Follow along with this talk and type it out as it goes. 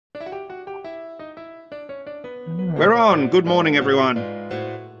We're on. Good morning, everyone.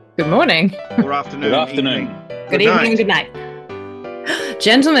 Good morning. Or Good afternoon, evening. afternoon. Good Good evening and night. good night.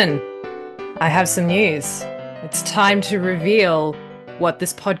 Gentlemen, I have some news. It's time to reveal what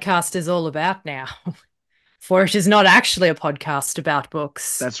this podcast is all about now. For it is not actually a podcast about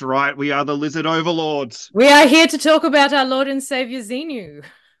books. That's right. We are the lizard overlords. We are here to talk about our Lord and Savior Xenu.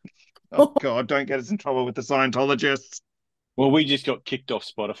 Oh, God, don't get us in trouble with the Scientologists. Well, we just got kicked off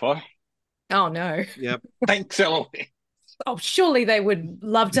Spotify. Oh no. Yep. Thanks, Eloise. Oh, surely they would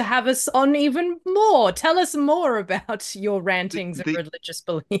love to have us on even more. Tell us more about your The, rantings and the, religious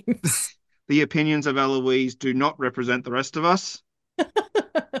beliefs. the opinions of Eloise do not represent the rest of us. We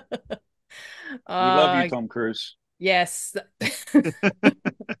love you, uh Tom Cruise. yes.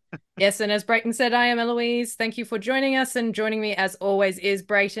 Yes, and as Brayton said, I am Eloise. Thank you for joining us. And joining me, as always, is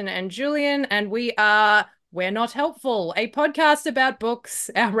Brayton and Julian. And We're Not Helpful, a podcast about books,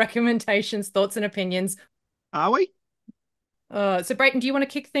 our recommendations, thoughts, and opinions. Are we? So, Brayton, do you want to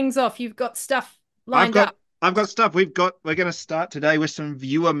kick things off? You've got stuff I've lined got up. I've got stuff. We're going to start today with some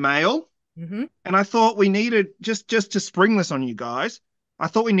viewer mail. Mm-hmm. And I thought we needed just to spring this on you guys. I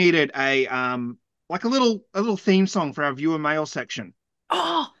thought we needed a like a little theme song for our viewer mail section.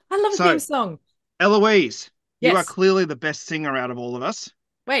 Oh, I love a theme So, song. Eloise, you are Yes. clearly the best singer out of all of us.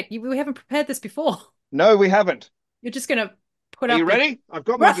 Wait, we haven't prepared this before. No, we haven't. You're just going to put Are you up the. ready? I've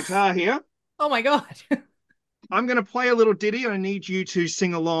got my guitar here. Oh my God. I'm going to play a little ditty, and I need you to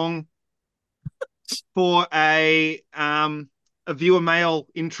sing along for a viewer mail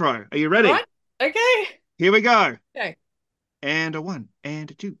intro. Are you All ready? right. Okay. Here we go. Okay. And a one,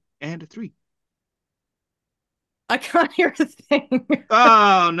 and a two, and a three. I can't hear a thing.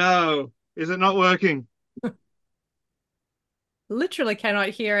 Oh no. Is it not working? Literally cannot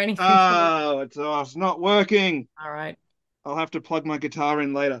hear anything. It's not working. All right. I'll have to plug my guitar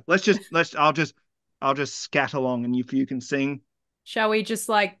in later. I'll just scat along, and if you can sing, Shall we just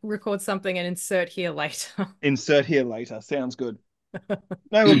like record something and insert here later? insert here later. Sounds good.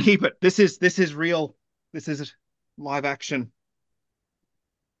 No, we'll keep it. This is real. This is live action.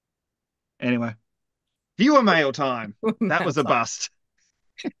 Anyway, viewer mail time. That was a bust.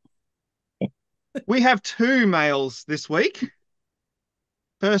 We have two mails this week.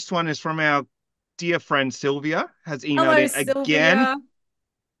 First one is from our dear friend Sylvia, has emailed Hello, in again.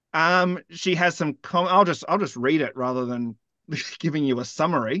 Sylvia. She has some I'll just read it rather than giving you a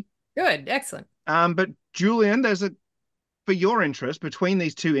summary. Good, excellent. But Julian, for your interest, between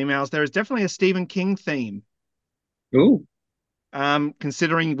these two emails, there is definitely a Stephen King theme. Ooh.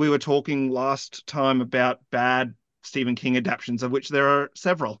 Considering we were talking last time about bad Stephen King adaptations, of which there are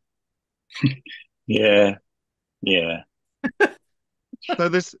several. Yeah. Yeah. So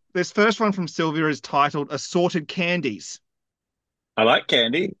this first one from Sylvia is titled Assorted Candies. I like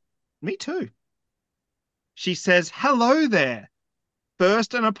candy. Me too. She says, "Hello there.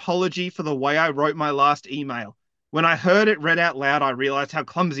 First, an apology for the way I wrote my last email. When I heard it read out loud, I realized how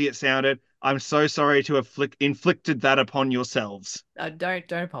clumsy it sounded. I'm so sorry to have inflicted that upon yourselves."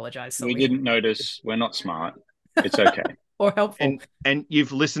 Don't apologize, We Sylvia. didn't notice. We're not smart. It's okay. Or helpful. And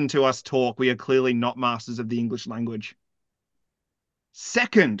you've listened to us talk. We are clearly not masters of the English language.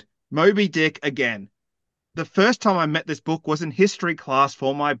 Second, Moby Dick again. The first time I met this book was in history class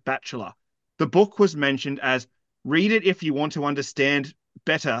for my bachelor. The book was mentioned as read it if you want to understand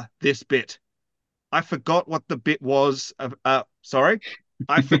better this bit. I forgot what the bit was.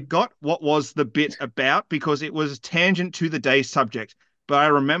 I forgot what was the bit about because it was tangent to the day's subject. But I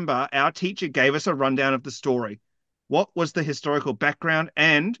remember our teacher gave us a rundown of the story. What was the historical background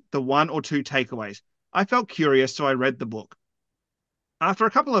and the one or two takeaways? I felt curious, so I read the book. After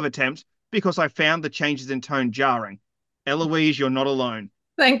a couple of attempts, because I found the changes in tone jarring. Eloise, you're not alone.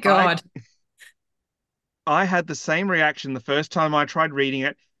 Thank I God. I had the same reaction the first time I tried reading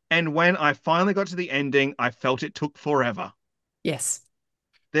it, and when I finally got to the ending, I felt it took forever. Yes.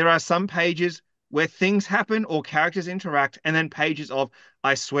 There are some pages where things happen or characters interact, and then pages of,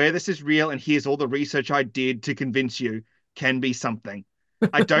 I swear this is real, and here's all the research I did to convince you, can be something.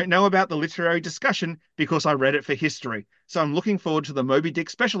 I don't know about the literary discussion because I read it for history, so I'm looking forward to the Moby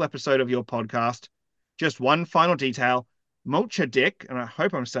Dick special episode of your podcast. Just one final detail. Mocha Dick, and I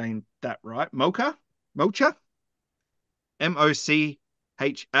hope I'm saying that right, Mocha? Mocha?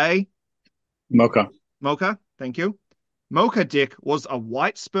 Mocha. Mocha, thank you. Mocha Dick was a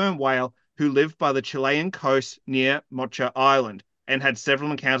white sperm whale who lived by the Chilean coast near Mocha Island and had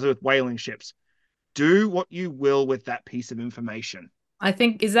several encounters with whaling ships. Do what you will with that piece of information. I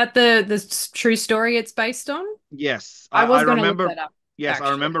think is that the true story it's based on? Yes, I I was going to look remember. that up, Yes, I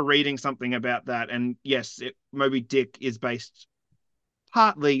actually. remember reading something about that, and yes, Moby Dick is based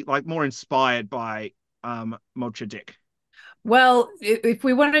partly, like, more inspired by Molchadick. Well, if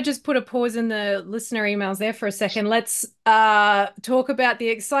we want to just put a pause in the listener emails there for a second, let's talk about the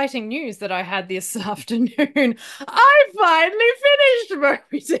exciting news that I had this afternoon. I finally finished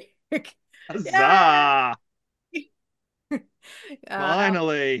Moby Dick. Huzzah! Yay!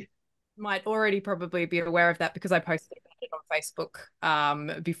 Finally. Might already probably be aware of that because I posted it on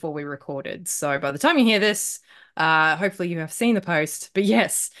Facebook before we recorded. So by the time you hear this, hopefully you have seen the post. But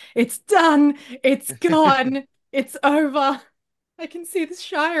yes, it's done. It's gone. It's over. I can see the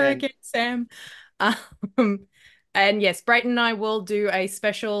Shire And again, Sam. Um, and yes, Brayton and I will do a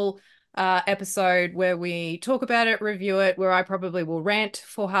special episode where we talk about it, review it, where I probably will rant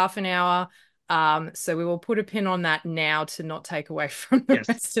for half an hour. So we will put a pin on that now to not take away from the yes,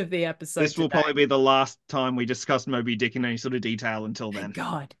 rest of the episode this will today. probably be the last time we discuss Moby Dick in any sort of detail until then. Thank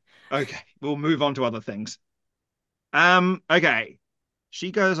God. Okay, we'll move on to other things. Okay.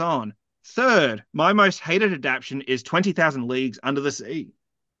 She goes on. Third, my most hated adaptation is 20,000 Leagues Under the Sea.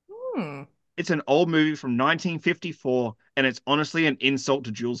 Hmm. It's an old movie from 1954, and it's honestly an insult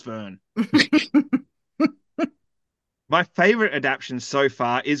to Jules Verne. My favorite adaptation so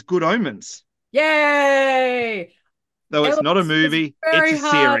far is Good Omens. Yay! Though it's not a Ellis was movie, it's very a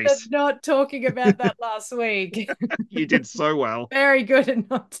hard at series. not talking about that last week. You did so well. Very good and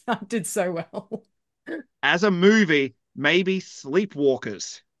not did so well. As a movie, maybe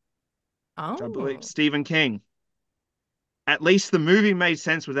Sleepwalkers, which I believe Oh. Stephen King. At least the movie made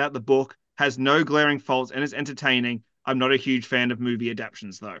sense without the book, has no glaring faults, and is entertaining. I'm not a huge fan of movie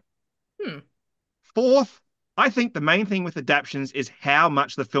adaptations, though. Hmm. Fourth, I think the main thing with adaptations is how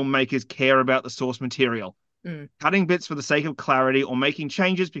much the filmmakers care about the source material. Mm. Cutting bits for the sake of clarity or making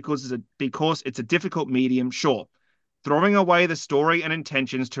changes because it's a difficult medium, sure. Throwing away the story and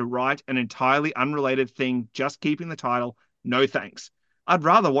intentions to write an entirely unrelated thing, just keeping the title, no thanks. I'd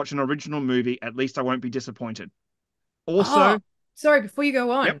rather watch an original movie, at least I won't be disappointed. Oh, Also, sorry, before you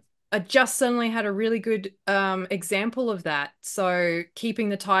go yep. on, I just suddenly had a really good example of that. So keeping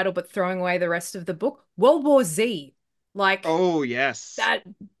the title but throwing away the rest of the book. World War Z. Like Oh, yes. that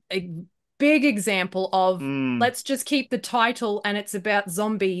a big example of Mm, let's just keep the title and it's about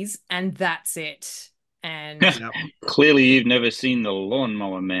zombies and that's it. And yep. Clearly, you've never seen The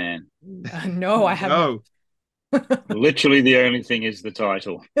Lawnmower Man. no, I have not. No. Literally, the only thing is the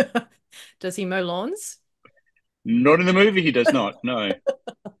title. Does he mow lawns? Not in the movie, he does not. No.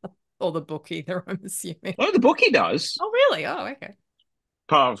 Or the book either, I'm assuming. Oh, the book he does. Oh, really? Oh, okay.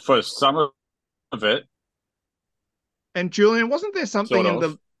 For some of it, And Julian, wasn't there something sort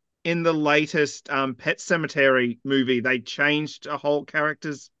in of. the latest Pet Cemetery movie? They changed a whole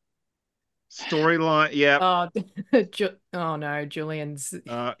character's storyline. Yeah. Oh, oh no, Julian's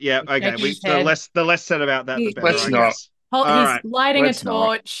Yeah, okay. shaking his The head. less said about that, the better, Let's I not. guess. All He's right. lighting a Let's not.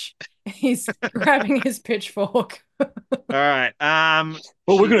 torch. He's grabbing his pitchfork. All right.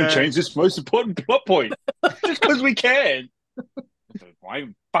 Well, we're she going to go- change this most important plot point just because we can. Why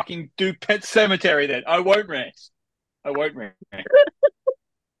fucking do Pet Cemetery then? I won't rest. I won't rest.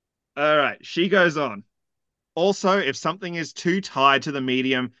 All right. She goes on. Also, if something is too tied to the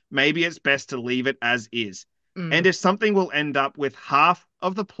medium, maybe it's best to leave it as is. And Mm. if something will end up with half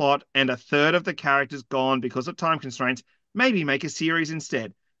of the plot and a third of the characters gone because of time constraints, maybe make a series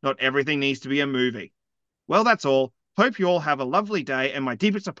instead. Not everything needs to be a movie. Well, that's all. Hope you all have a lovely day, and my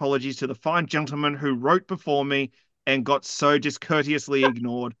deepest apologies to the fine gentleman who wrote before me and got so discourteously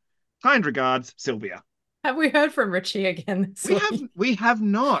ignored. Kind regards, Sylvia. Have we heard from Richie again this week? We have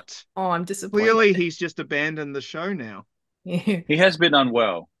not. Oh, I'm disappointed. Clearly, he's just abandoned the show now. Yeah. He has been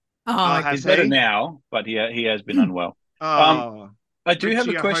unwell. Oh, Has He's better he? now, but he has been unwell. Oh, I do have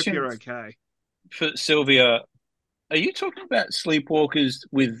a Richie, I hope question you're okay. for Sylvia. Are you talking about Sleepwalkers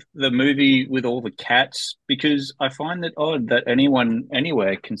with the movie with all the cats? Because I find it odd that anyone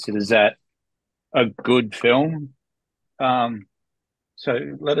anywhere considers that a good film. So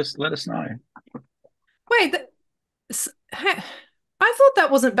let us know. wait. I thought that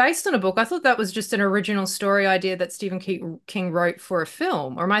wasn't based on a book. I thought that was just an original story idea that Stephen King wrote for a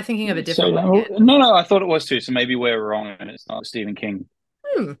film. Or am I thinking of a So different one again? no, I thought it was too. So maybe we're wrong, and it's not a Stephen King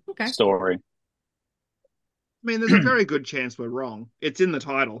Okay. story. I mean, there's a very good chance we're wrong. It's in the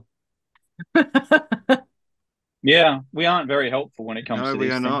title. Yeah, we aren't very helpful when it comes No, to we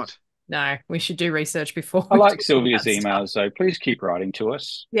these are things. not. No, we should do research before I we like talk Sylvia's about stuff. emails, so please keep writing to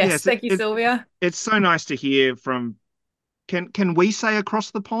us. Yes, Yes, thank you, Sylvia. it's so nice to hear from. Can we say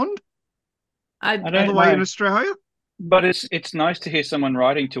across the pond I all the don't way in know, Australia? but it's nice to hear someone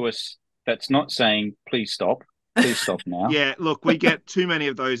writing to us that's not saying please stop now. Yeah, look, we get too many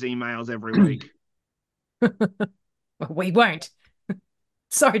of those emails every week. Well, we won't.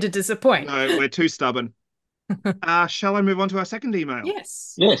 Sorry to disappoint. No, we're too stubborn. Shall I move on to our second email?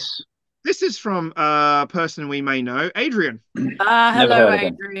 Yes. Yes. This is from a person we may know, Adrian. Never Hello, heard of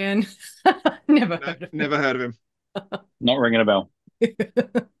him. Adrian. Never No, heard of never heard of him. Not ringing a bell.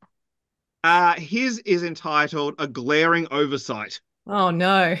 it. His is entitled A Glaring Oversight. Oh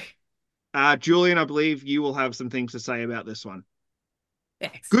no. Julian, I believe you will have some things to say about this one.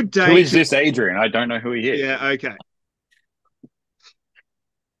 Good Excellent. Who day is to. this Adrian? I don't know who he is. Yeah, okay.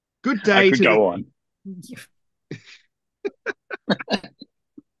 Good I day could to the go on.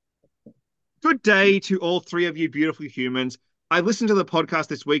 Good day to all three of you beautiful humans. I listened to the podcast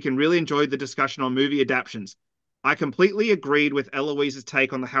this week and really enjoyed the discussion on movie adaptations. I completely agreed with Eloise's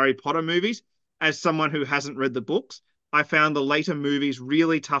take on the Harry Potter movies. As someone who hasn't read the books, I found the later movies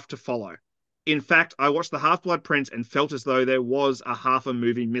really tough to follow. In fact, I watched the Half-Blood Prince and felt as though there was a half a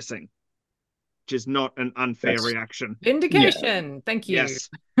movie missing, which is not an unfair That's reaction. yeah. Vindication. Thank you. Yes.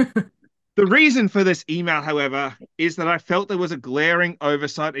 The reason for this email, however, is that I felt there was a glaring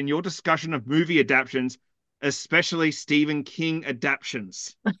oversight in your discussion of movie adaptations, especially Stephen King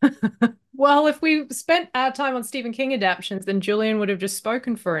adaptations. Well, if we spent our time on Stephen King adaptations, then Julian would have just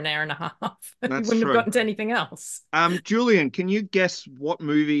spoken for an hour and a half. He That's wouldn't have true. gotten to anything else. Julian, can you guess what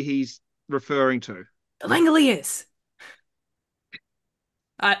movie he's referring to? The Langoliers.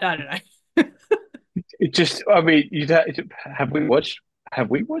 I don't know. It just, I mean, have we watched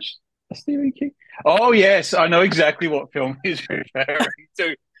a Stephen King? Oh, yes, I know exactly what film he's referring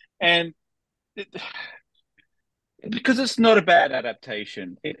to. And it, because it's not a bad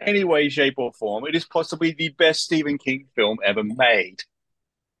adaptation in any way, shape, or form, it is possibly the best Stephen King film ever made,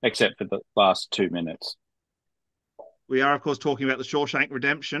 except for the last 2 minutes. We are, of course, talking about The Shawshank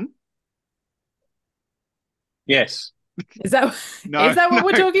Redemption. Yes. Is that No, is that what no,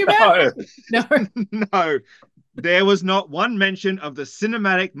 we're talking about? No. No. no. There was not one mention of the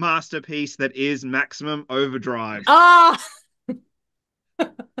cinematic masterpiece that is Maximum Overdrive. Ah,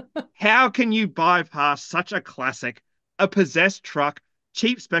 How can you bypass such a classic, a possessed truck,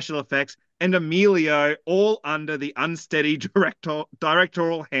 cheap special effects, and Emilio all under the unsteady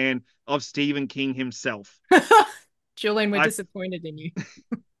directorial hand of Stephen King himself? Julian, we're I, disappointed in you.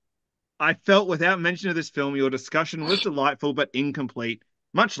 I felt without mention of this film, your discussion was delightful but incomplete.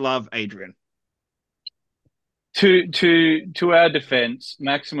 Much love, Adrian. To our defense,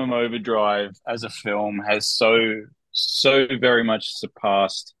 Maximum Overdrive as a film has so very much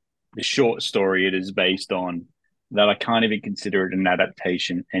surpassed the short story it is based on that I can't even consider it an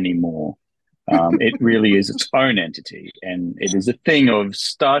adaptation anymore. It really is its own entity, and it is a thing of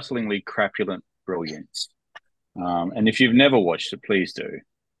startlingly crapulent brilliance. And if you've never watched it, please do.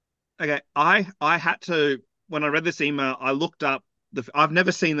 Okay, I had to when I read this email, I looked up I've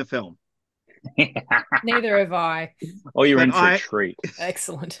never seen the film, Neither have I. Oh, you're but in for a treat.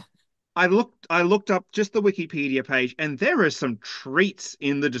 Excellent. I looked up just the Wikipedia page, and there are some treats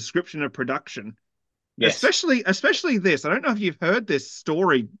in the description of production. Yes. Especially this. I don't know if you've heard this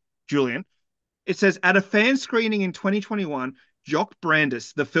story, Julian. It says at a fan screening in 2021, Jock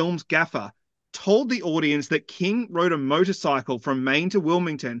Brandis, the film's gaffer, told the audience that King rode a motorcycle from Maine to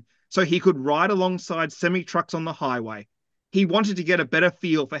Wilmington so he could ride alongside semi trucks on the highway. He wanted to get a better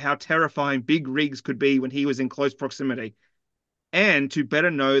feel for how terrifying big rigs could be when he was in close proximity, and to better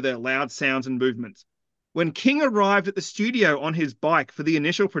know their loud sounds and movements. When King arrived at the studio on his bike for the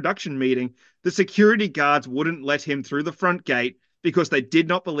initial production meeting, the security guards wouldn't let him through the front gate because they did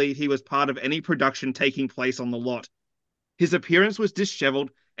not believe he was part of any production taking place on the lot. His appearance was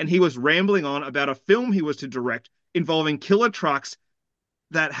disheveled, and he was rambling on about a film he was to direct involving killer trucks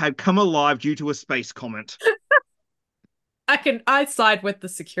that had come alive due to a space comet. I side with the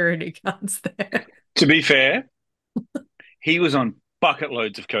security guards there. To be fair, he was on bucket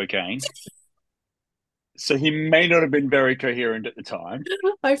loads of cocaine, so he may not have been very coherent at the time.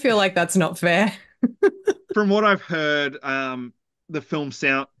 I feel like that's not fair. From what I've heard, the film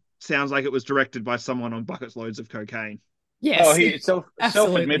sounds like it was directed by someone on bucket loads of cocaine. Oh, Yes, he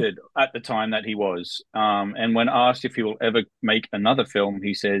absolutely. admitted at the time that he was. And when asked if he will ever make another film,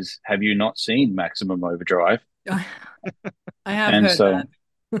 he says, "Have you not seen Maximum Overdrive?" I have And heard so,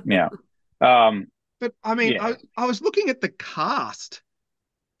 that. yeah, um, But I mean, yeah, I was looking at the cast,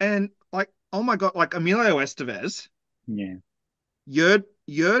 and like, oh my god, like Emilio Estevez, yeah,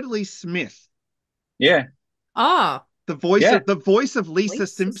 Yardley Smith, Ah, yeah. the voice of Lisa Lisa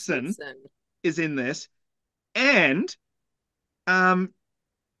Simpson Simpson. is in this, and um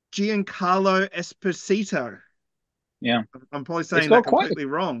Giancarlo Esposito. Yeah. I'm probably It's saying that got completely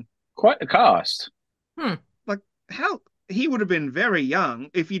wrong. quite a cast. Hmm. Like how he would have been very young.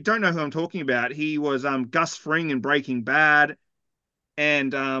 If you don't know who I'm talking about, he was Gus Fring in Breaking Bad,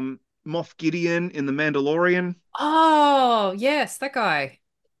 and Moff Gideon in The Mandalorian. Oh, yes, that guy.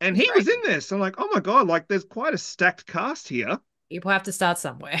 And He's he was great. in this. I'm like, oh my God, like there's quite a stacked cast here. People have to start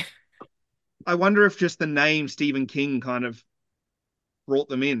somewhere. I wonder if just the name Stephen King kind of brought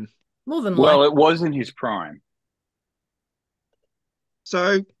them in. More than Well, likely. it was in his prime.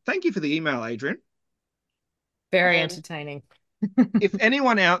 So thank you for the email, Adrian. Very And entertaining. if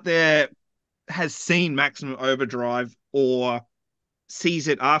anyone out there has seen Maximum Overdrive or sees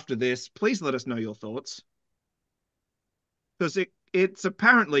it after this, please let us know your thoughts. Because it's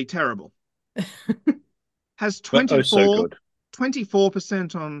apparently terrible. Has But oh, so 24, good.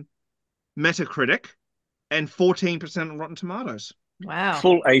 24% on Metacritic and 14% on Rotten Tomatoes. Wow.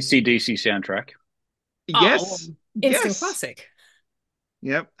 Full AC/DC soundtrack. Oh, Yes. instant Yes. classic.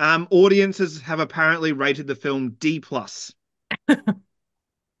 Yep. Audiences have apparently rated the film D plus.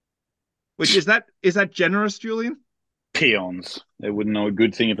 Which is that generous, Julian? Peons. They wouldn't know a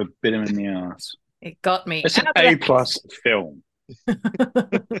good thing if it bit them in the ass. It got me It's an out of A the plus film.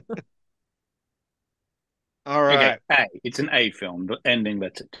 house. All Okay, right. A. It's an A film. The ending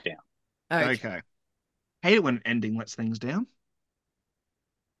lets it down. Okay. Okay. Hate it when an ending lets things down.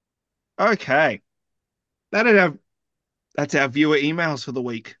 Okay. That is our that's our viewer emails for the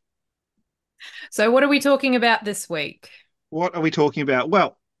week. So, what are we talking about this week? What are we talking about?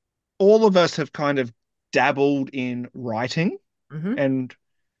 Well, all of us have kind of dabbled in writing Hmm. and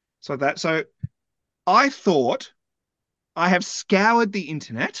so I thought I have scoured the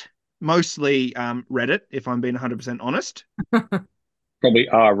internet, mostly Reddit, if I'm being 100% honest. Probably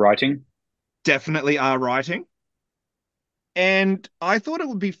R writing. Definitely are writing. And I thought it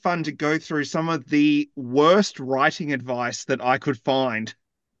would be fun to go through some of the worst writing advice that I could find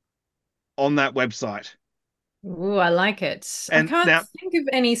on that website. Ooh, I like it. I And can't now, think of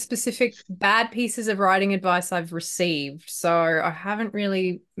any specific bad pieces of writing advice I've received, so I haven't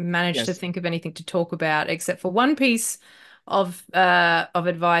really managed to yes, think of anything to talk about except for one piece of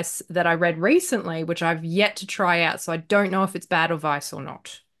advice that I read recently, which I've yet to try out, so I don't know if it's bad advice or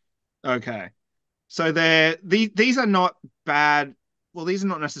not. okay. So these are not bad. Well, these are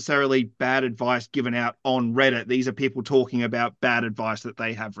not necessarily bad advice given out on Reddit. These are people talking about bad advice that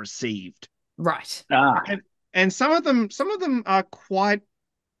they have received. Right. Ah, And and some of them are quite,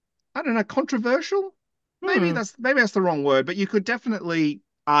 I don't know, controversial. Maybe Hmm. that's the wrong word, but you could definitely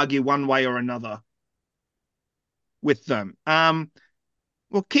argue one way or another with them.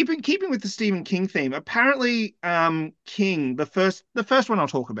 Well, keeping with the Stephen King theme, apparently, King, the first one I'll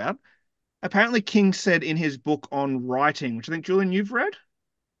talk about, apparently King said in his book on writing, which I think Julian you've read,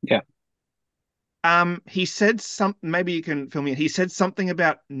 yeah. he said maybe you can fill me in. He said something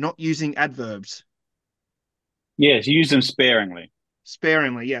about not using adverbs Yes, use them sparingly.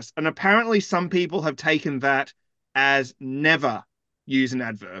 sparingly, yes, and apparently some people have taken that as never use an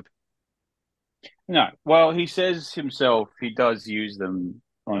adverb. No, well, he says himself he does use them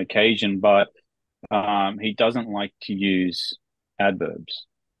on occasion, but he doesn't like to use adverbs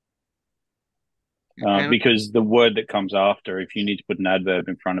And because the word that comes after, if you need to put an adverb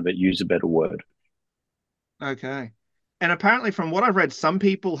in front of it, use a better word. okay. And apparently, from what I've read, some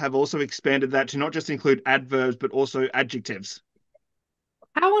people have also expanded that to not just include adverbs, but also adjectives.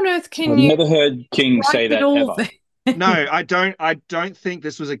 How on earth can I've you never heard King write say it that all ever. there? No, I don't. I don't think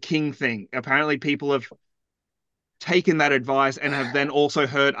this was a King thing. Apparently, people have taken that advice and have then also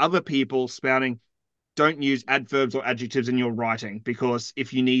heard other people spouting, don't use adverbs or adjectives in your writing because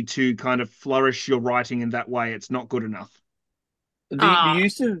if you need to kind of flourish your writing in that way, it's not good enough. The Ah,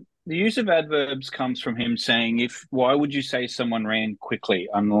 use of adverbs comes from him saying, if why would you say someone ran quickly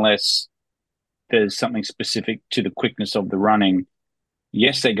unless there's something specific to the quickness of the running?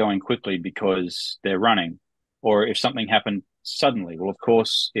 Yes, they're going quickly because they're running. Or if something happened suddenly, well, of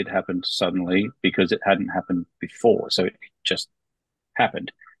course it happened suddenly because it hadn't happened before. So it just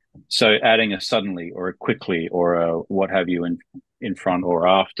happened. So adding a suddenly or a quickly or a what have you in front or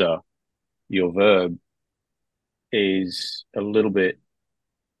after your verb is a little bit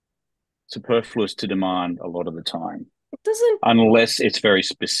superfluous to demand a lot of the time, it doesn't. unless it's very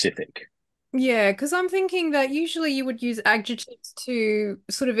specific. Yeah, because I'm thinking that usually you would use adjectives to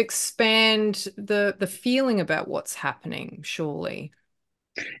sort of expand the feeling about what's happening, surely.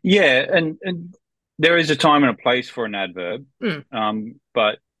 Yeah, and there is a time and a place for an adverb, Hmm.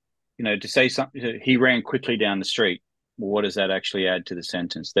 but to say something, he ran quickly down the street. Well, what does that actually add to the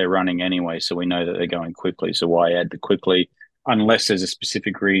sentence? They're running anyway, so we know that they're going quickly. So why add the quickly unless there's a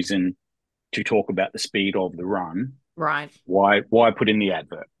specific reason to talk about the speed of the run? Right. Why put in the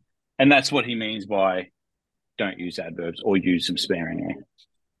adverb? And that's what he means by don't use adverbs or use them sparingly.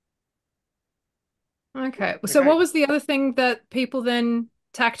 Okay. So Okay. what was the other thing that people then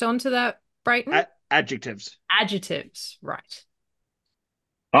tacked onto that, Brayton? Adjectives. Adjectives, right.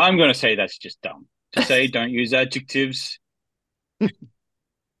 I'm going to say that's just dumb. To say don't use adjectives,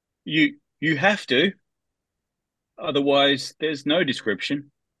 you have to. Otherwise, there's no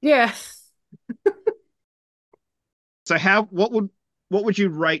description. Yeah. So what would you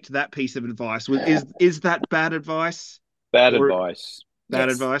rate that piece of advice? Is that bad advice Bad or advice. bad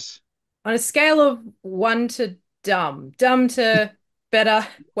Yes. advice? On a scale of 1 to dumb, dumb to better.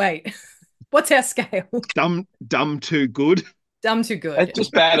 Wait, what's our scale? Dumb to good. Dumb to good. That's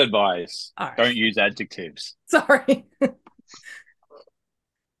just bad advice. All right. Don't use adjectives. Sorry.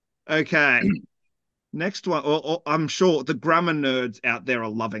 Okay. Next one. I'm sure the grammar nerds out there are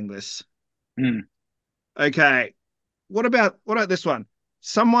loving this. Mm. Okay. What about this one?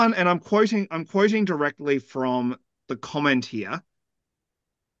 Someone, and I'm quoting directly from the comment here.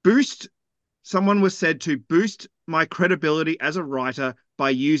 Boost Someone was said to boost my credibility as a writer by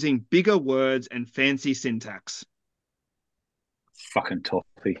using bigger words and fancy syntax. Fucking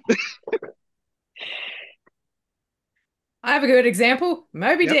toffee. I have a good example.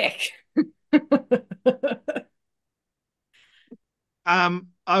 Moby Yep. Dick.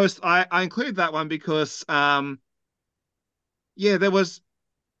 I included that one because yeah, there's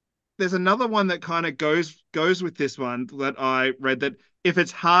another one that kind of goes with this one that I read, that if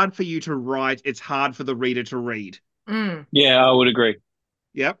it's hard for you to write, it's hard for the reader to read. Mm. Yeah, I would agree.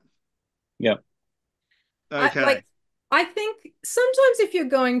 Yep. Yep. I Okay. like I think sometimes if you're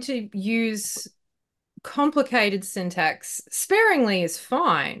going to use complicated syntax sparingly is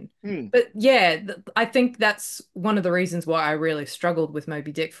fine. Hmm. But yeah, I think that's one of the reasons why I really struggled with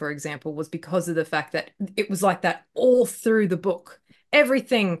Moby Dick, for example, was because of the fact that it was like that all through the book.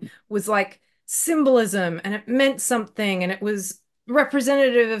 Everything was like symbolism and it meant something and it was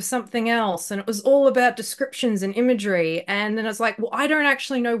representative of something else and it was all about descriptions and imagery. And then it's like, well, I don't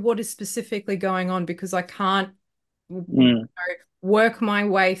actually know what is specifically going on because I can't Mm. work my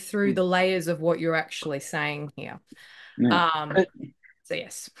way through the layers of what you're actually saying here. Yeah. Um, so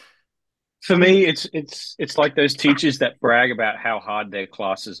yes. For I mean, me, it's like those teachers that brag about how hard their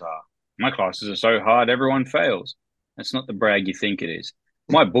classes are. My classes are so hard, everyone fails. That's not the brag you think it is.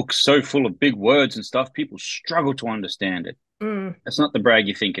 My book's so full of big words and stuff, people struggle to understand it. Mm, That's not the brag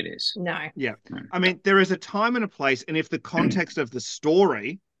you think it is. no. yeah. I mean, there is a time and a place, and if the context of the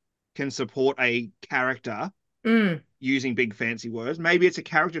story can support a character Mm, using big fancy words, maybe it's a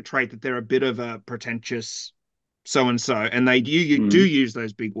character trait that they're a bit of a pretentious so and so, and you do Mm. use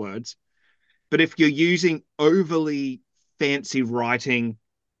those big words. But if you're using overly fancy writing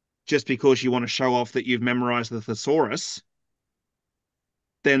just because you want to show off that you've memorized the thesaurus,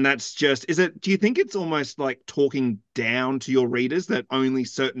 then that's just, do you think it's almost like talking down to your readers that only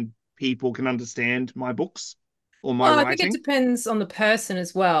certain people can understand my books or my well, I think it writing? depends on the person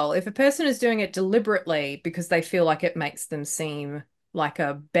as well. If a person is doing it deliberately because they feel like it makes them seem like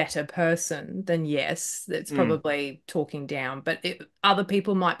a better person, then yes, it's Mm, probably talking down. But other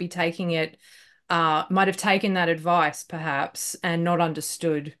people might be taking it, might have taken that advice perhaps and not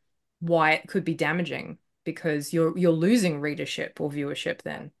understood why it could be damaging because you're losing readership or viewership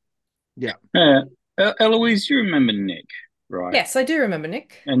then. yeah. Yeah. Eloise, you remember Nick, right? Yes, I do remember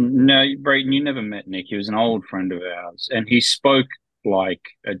Nick. And no, Brayton, you never met Nick. He was an old friend of ours, and he spoke like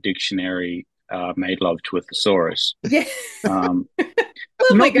a dictionary made love to a thesaurus. Yeah. Um,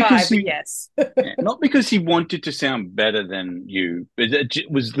 Lovely not guy, because but he, yes. not because he wanted to sound better than you, but it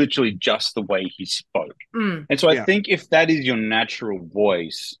was literally just the way he spoke. Mm, And so I Yeah. think if that is your natural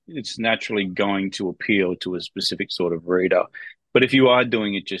voice, it's naturally going to appeal to a specific sort of reader. But if you are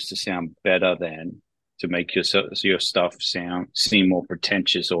doing it just to sound better than, to make your stuff seem more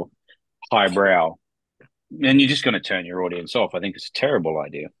pretentious or highbrow, then you're just going to turn your audience off. I think it's a terrible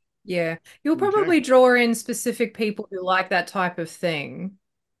idea. yeah. You'll Okay. probably draw in specific people who like that type of thing,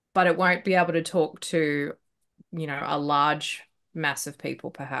 but it won't be able to talk to, a large mass of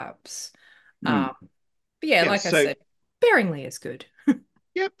people, perhaps. Mm. But yeah, Yeah. like I So, said, sparingly is good.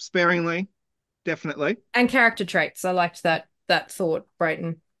 yep, sparingly, definitely. And character traits. I liked that thought,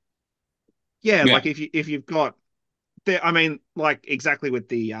 Brayton. Yeah, Yeah, like if you've got there, I mean, like exactly with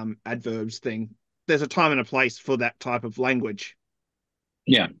the adverbs thing, there's a time and a place for that type of language.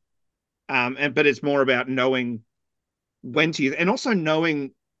 yeah. And but it's more about knowing when to use, and also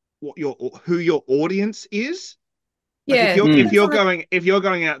knowing who your audience is. Like Yeah, it Mm. depends on the if you're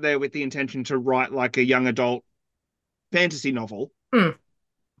going out there with the intention to write like a young adult fantasy novel, mm,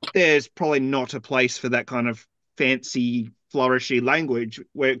 there's probably not a place for that kind of fancy, flourishy language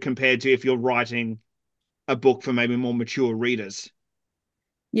where compared to if you're writing a book for maybe more mature readers.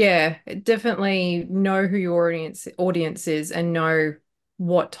 yeah, definitely know who your audience is and know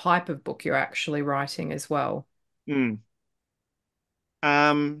what type of book you're actually writing as well. Mm.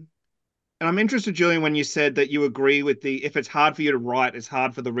 Um, and I'm interested, Julian, when you said that you agree with the if it's hard for you to write, it's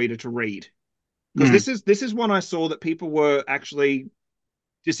hard for the reader to read. Because Mm. this is one I saw that people were actually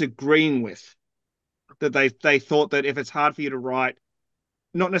disagreeing with. That they thought that if it's hard for you to write,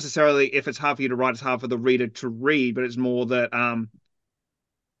 not necessarily if it's hard for you to write, it's hard for the reader to read, but it's more that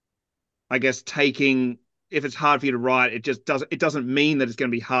I guess taking if it's hard for you to write, it doesn't mean that it's going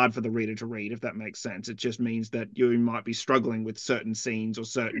to be hard for the reader to read, if that makes sense. It just means that you might be struggling with certain scenes or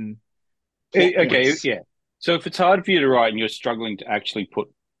certain plot Okay, points. yeah. So if it's hard for you to write and you're struggling to actually put,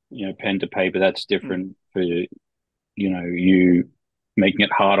 pen to paper, that's Mm, different for, you making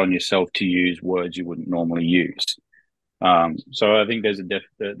it hard on yourself to use words you wouldn't normally use. So I think there's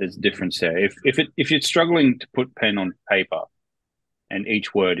a difference there. If you're struggling to put pen on paper and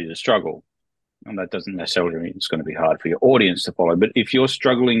each word is a struggle, and that doesn't necessarily mean it's going to be hard for your audience to follow. But if you're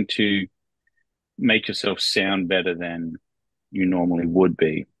struggling to make yourself sound better than you normally would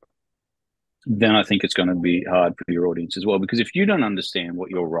be, then I think it's going to be hard for your audience as well. Because if you don't understand what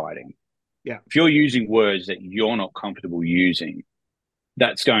you're writing, yeah. if you're using words that you're not comfortable using,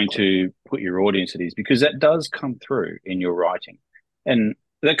 that's going to put your audience at ease because that does come through in your writing. And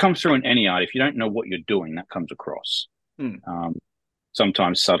that comes through in any art. If you don't know what you're doing, that comes across. Mm, Um,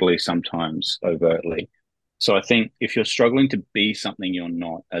 Sometimes subtly, sometimes overtly. So I think if you're struggling to be something you're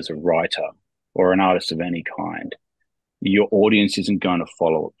not as a writer or an artist of any kind, your audience isn't going to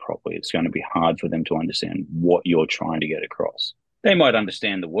follow it properly. It's going to be hard for them to understand what you're trying to get across. They might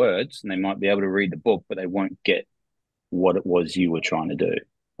understand the words and they might be able to read the book, but they won't get what it was you were trying to do,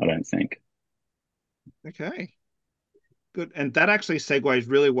 I don't think. okay. Good. And that actually segues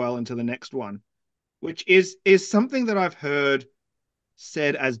really well into the next one, which is something that I've heard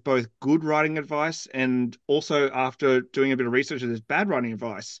said as both good writing advice and also after doing a bit of research as bad writing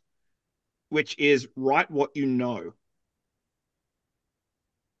advice, which is write what you know.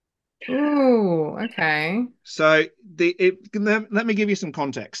 Ooh, okay. So let me give you some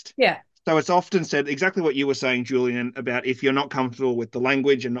context. Yeah. So it's often said exactly what you were saying, Julian, about if you're not comfortable with the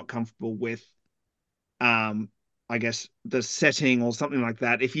language and not comfortable with um I guess the setting or something like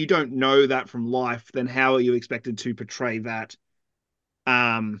that, if you don't know that from life, then how are you expected to portray that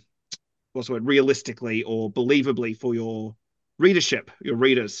um what's the word, realistically or believably for your readership, your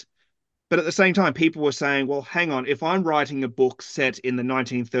readers? But at the same time, people were saying, well, hang on, if I'm writing a book set in the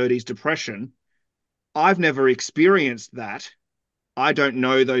 1930s depression, I've never experienced that. I don't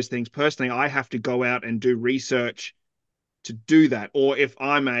know those things personally. I have to go out and do research to do that. Or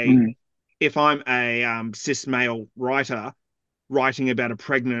Mm. if I'm a cis male writer writing about a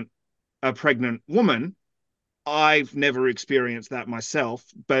pregnant woman, I've never experienced that myself,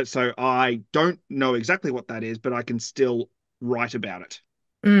 but so I don't know exactly what that is, but I can still write about it.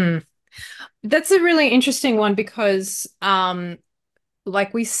 Mm. That's a really interesting one because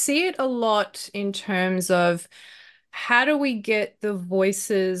like we see it a lot in terms of how do we get the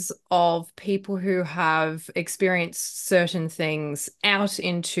voices of people who have experienced certain things out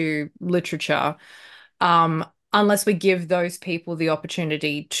into literature, um, unless we give those people the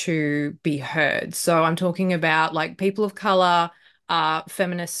opportunity to be heard. So I'm talking about like people of color,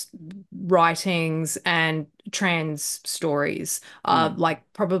 feminist writings, and trans stories. Mm,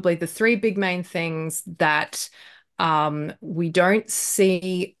 Like probably the three big main things that we don't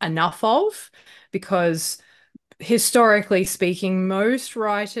see enough of because historically speaking, most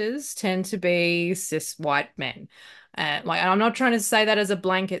writers tend to be cis white men. And I'm not trying to say that as a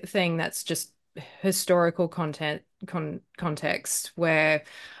blanket thing. That's just historical context where,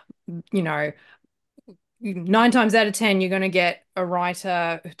 you know, 9 times out of 10, you're going to get a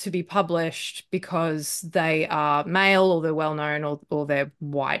writer to be published because they are male or they're well known or they're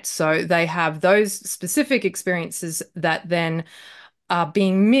white. So they have those specific experiences that then are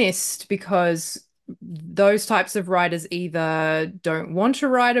being missed because those types of writers either don't want to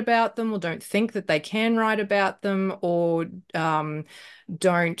write about them or don't think that they can write about them or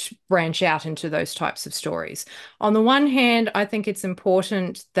don't branch out into those types of stories. On the one hand, I think it's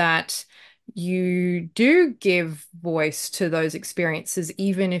important that you do give voice to those experiences,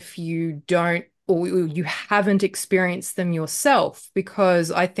 even if you don't or you haven't experienced them yourself,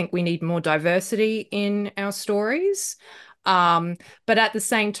 because I think we need more diversity in our stories. But at the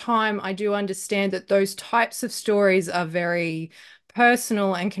same time, I do understand that those types of stories are very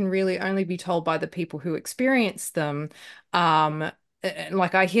personal and can really only be told by the people who experience them. Um,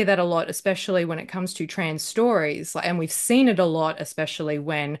 like I hear that a lot, especially when it comes to trans stories, and we've seen it a lot, especially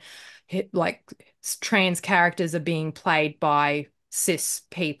when like trans characters are being played by cis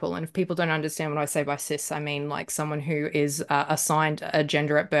people. And if people don't understand what I say by cis, I mean like someone who is assigned a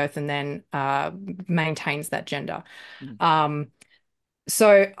gender at birth and then maintains that gender. Mm. Um,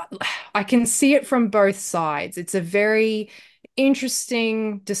 so I can see it from both sides. It's a very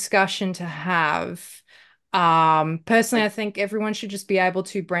interesting discussion to have. Personally, Like, I think everyone should just be able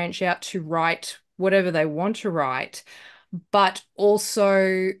to branch out to write whatever they want to write. But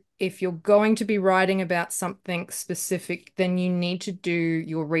also, if you're going to be writing about something specific, then you need to do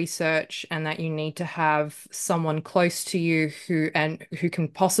your research and that you need to have someone close to you who can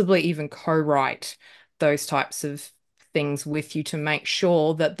possibly even co-write those types of things with you to make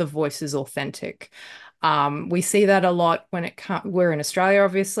sure that the voice is authentic. We see that a lot when it comes, we're in Australia,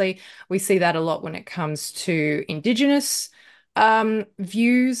 obviously. We see that a lot when it comes to Indigenous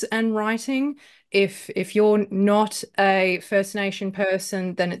views and writing. If you're not a First Nation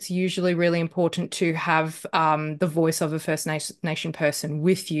person, then it's usually really important to have the voice of a First Nation person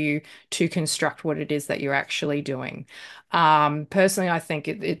with you to construct what it is that you're actually doing. Personally, I think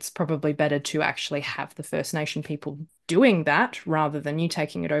it's probably better to actually have the First Nation people doing that rather than you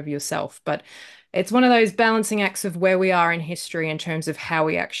taking it over yourself. But it's one of those balancing acts of where we are in history in terms of how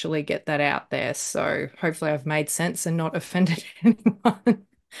we actually get that out there. So hopefully I've made sense and not offended anyone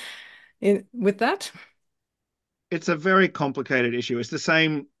with that. it's a very complicated issue. It's the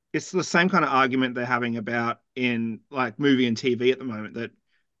same kind of argument they're having about in like movie and TV at the moment, that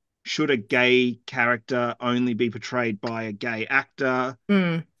should a gay character only be portrayed by a gay actor,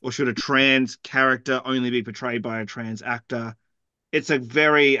 Mm, or should a trans character only be portrayed by a trans actor? It's a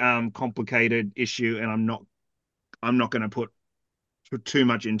very complicated issue, and I'm not going to put too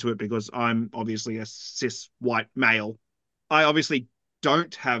much into it because I'm obviously a cis white male. I obviously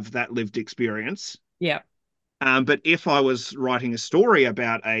don't have that lived experience. yeah. But if I was writing a story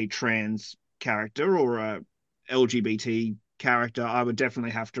about a trans character or a LGBT character, I would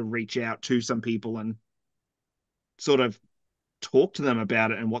definitely have to reach out to some people and sort of talk to them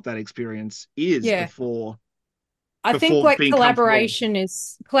about it and what that experience is Yeah. I think before like being comfortable.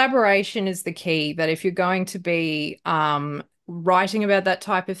 collaboration is the key, that if you're going to be writing about that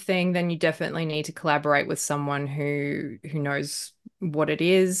type of thing, then you definitely need to collaborate with someone who knows what it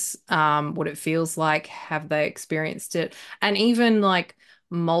is, what it feels like, have they experienced it, and even like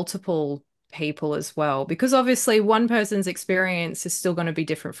multiple people as well, because obviously one person's experience is still going to be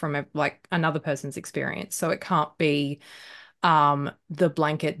different from like another person's experience. So it can't be the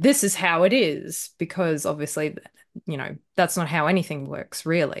blanket, this is how it is, because obviously, that's not how anything works,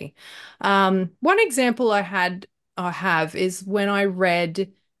 really. One example I have is when I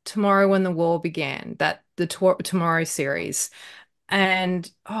read Tomorrow When the War Began, that the Tomorrow series. And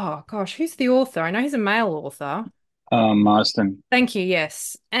oh gosh, who's the author? I know he's a male author. Marston. Thank you,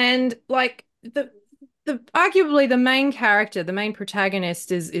 yes. And like the arguably the main character, the main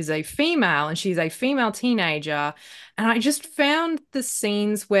protagonist is a female, and she's a female teenager. And I just found the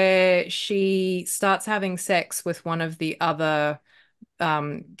scenes where she starts having sex with one of the other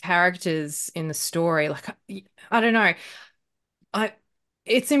characters in the story, like I don't know. I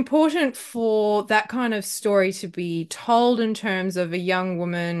It's important for that kind of story to be told in terms of a young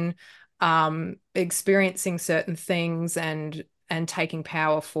woman experiencing certain things and taking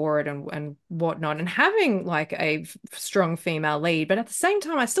power for it and whatnot, and having like a strong female lead. But at the same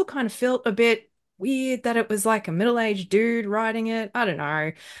time, I still kind of felt a bit weird that it was like a middle-aged dude writing it. I don't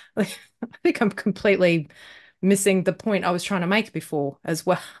know. Like, I think I'm completely missing the point I was trying to make before as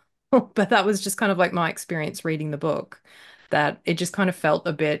well. But that was just kind of like my experience reading the book, that it just kind of felt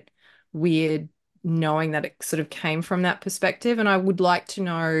a bit weird knowing that it sort of came from that perspective. And I would like to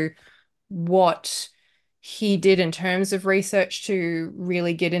know what he did in terms of research to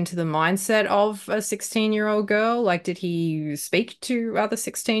really get into the mindset of a 16-year-old girl. Like, did he speak to other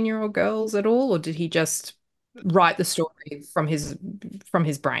 16-year-old girls at all, or did he just write the story from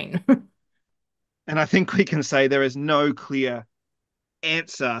his brain? And I think we can say there is no clear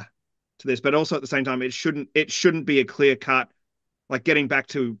answer to this, but also at the same time, it shouldn't be a clear cut. Like, getting back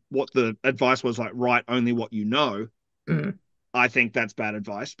to what the advice was, like, write only what you know. Mm, I think that's bad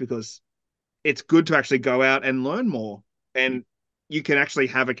advice, because it's good to actually go out and learn more, and you can actually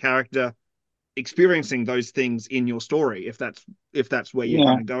have a character experiencing those things in your story if that's where you're Yeah,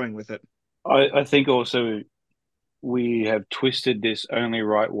 kind of going with it. I think also we have twisted this only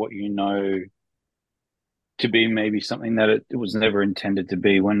write what you know to be maybe something that it was never intended to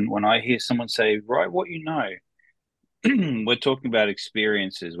be. When I hear someone say write what you know, we're talking about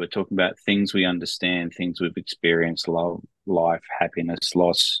experiences. We're talking about things we understand, things we've experienced, love, life, happiness,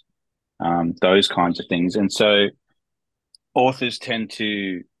 loss, those kinds of things. And so authors tend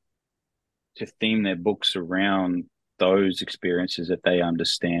to theme their books around those experiences that they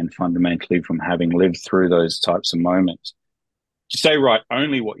understand fundamentally from having lived through those types of moments. To say write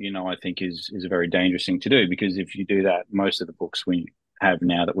only what you know, I think is a very dangerous thing to do, because if you do that, most of the books we have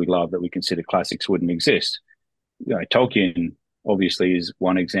now that we love, that we consider classics, wouldn't exist. You know, Tolkien obviously is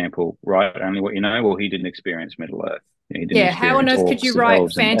one example. Write only what you know. Well, he didn't experience Middle Earth. He didn't Yeah, how on experience earth could you orcs and write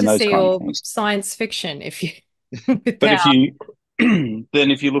elves and those fantasy kind of or things. science fiction if you But without? if you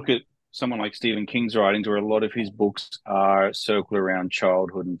then if you look at someone like Stephen King's writings, where a lot of his books are circle around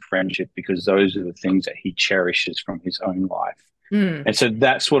childhood and friendship, because those are the things that he cherishes from his own life. Mm, And so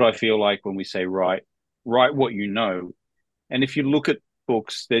that's what I feel like when we say write what you know. And if you look at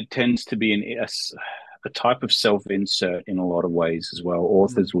books, there tends to be a type of self-insert in a lot of ways as well.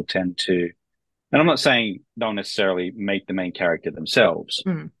 Authors will tend to, and I'm not saying don't necessarily make the main character themselves,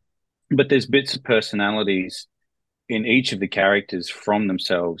 mm. but there's bits of personalities in each of the characters from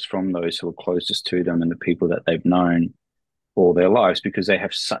themselves, from those who are closest to them and the people that they've known all their lives, because they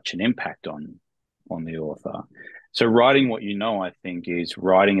have such an impact on the author. So writing what you know, I think, is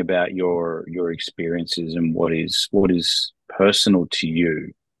writing about your experiences and what is personal to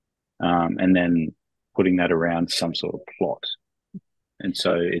you, and then putting that around some sort of plot. And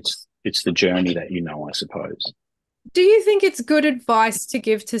so it's the journey that you know, I suppose. Do you think it's good advice to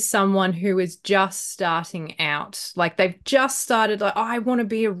give to someone who is just starting out? Like they've just started, like, oh, I want to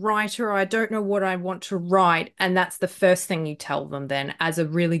be a writer, or I don't know what I want to write. And that's the first thing you tell them then, as a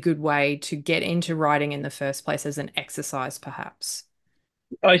really good way to get into writing in the first place, as an exercise, perhaps.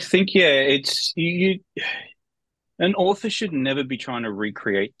 I think, yeah, it's an author should never be trying to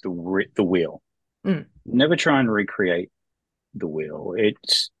recreate the wheel. Mm. Never try and recreate the wheel.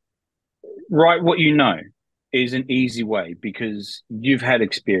 It's write what you know is an easy way, because you've had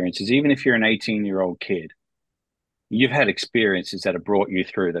experiences. Even if you're an 18-year-old kid, you've had experiences that have brought you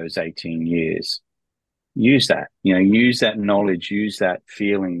through those 18 years. Use that, use that knowledge, use that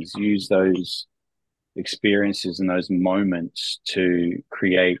feelings, use those experiences and those moments to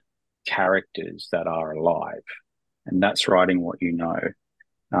create characters that are alive. And that's writing what you know.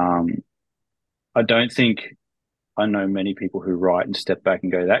 I don't think I know many people who write and step back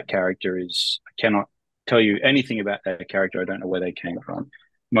and go, that character I cannot tell you anything about that character. I don't know where they came from.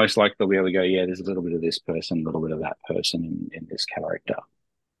 Most likely they'll be able to go, yeah, there's a little bit of this person, a little bit of that person in this character.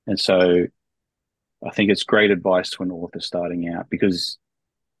 And so I think it's great advice to an author starting out, because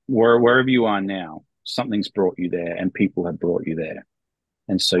wherever you are now, something's brought you there and people have brought you there.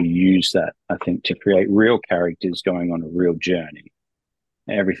 And so use that, I think, to create real characters going on a real journey.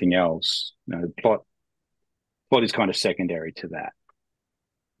 Everything else, plot is kind of secondary to that.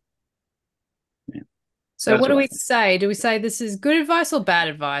 Yeah. So what do we say? Do we say this is good advice or bad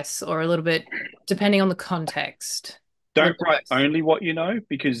advice, or a little bit depending on the context? Don't write only what you know,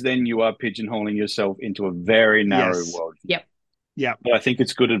 because then you are pigeonholing yourself into a very narrow world. Yep. Yeah. But I think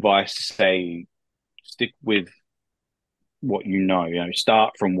it's good advice to say, stick with what you know,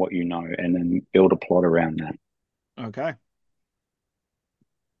 start from what you know and then build a plot around that. Okay.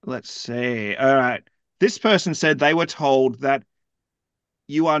 Let's see. All right. This person said they were told that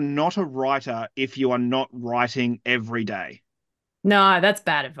you are not a writer if you are not writing every day. No, that's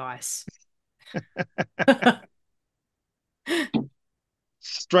bad advice.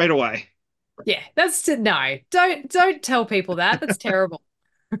 Straight away. Yeah, no. Don't tell people that. That's terrible.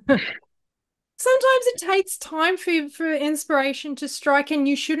 Sometimes it takes time for inspiration to strike, and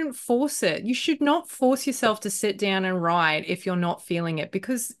you shouldn't force it. You should not force yourself to sit down and write if you're not feeling it,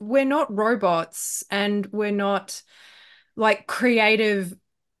 because we're not robots and we're not like creative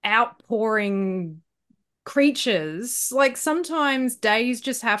outpouring creatures. Like sometimes days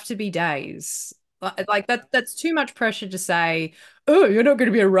just have to be days. Like that's too much pressure to say, oh, you're not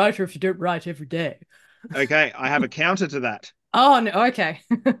going to be a writer if you don't write every day. Okay, I have a counter to that. Oh, no, okay.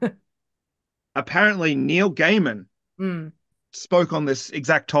 Apparently, Neil Gaiman spoke on this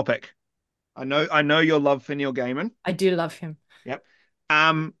exact topic. I know your love for Neil Gaiman. I do love him. Yep.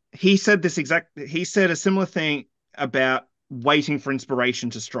 He said a similar thing about waiting for inspiration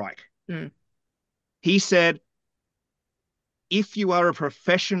to strike. He said, if you are a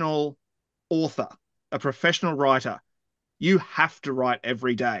professional author, a professional writer, you have to write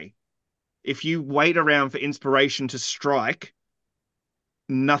every day. If you wait around for inspiration to strike,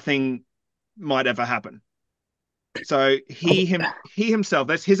 nothing might ever happen. So he himself,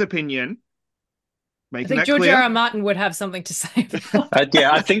 that's his opinion. I think George R. R. Martin would have something to say about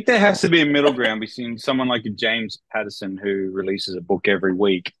yeah, I think there has to be a middle ground between someone like James Patterson, who releases a book every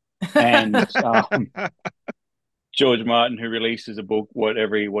week, and George Martin, who releases a book what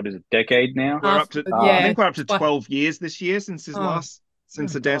is it, decade now? I think we're up to 12 years this year since his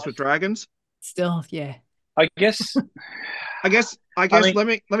since The Dance with Dragons. Still, yeah. I guess. I guess I let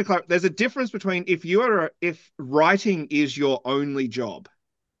me clarify. There's a difference between if writing is your only job.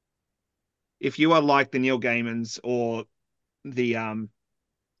 If you are like the Neil Gaimans or the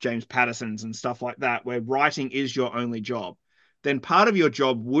James Pattersons and stuff like that, where writing is your only job, then part of your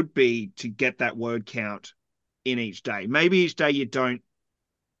job would be to get that word count in each day. Maybe each day you don't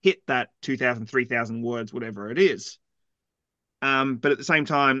hit that 2,000, 3,000 words, whatever it is. But at the same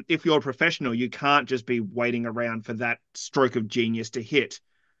time, if you're a professional, you can't just be waiting around for that stroke of genius to hit.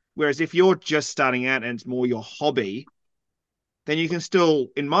 Whereas if you're just starting out and it's more your hobby, then you can still,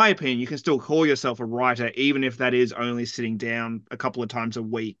 in my opinion, you can still call yourself a writer, even if that is only sitting down a couple of times a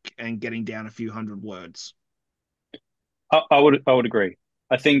week and getting down a few hundred words. I would agree.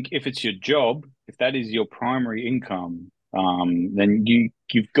 I think if it's your job, if that is your primary income, then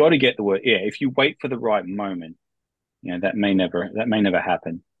you've got to get the word. Yeah, if you wait for the right moment, that may never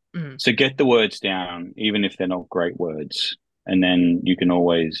happen. Mm. So get the words down, even if they're not great words, and then you can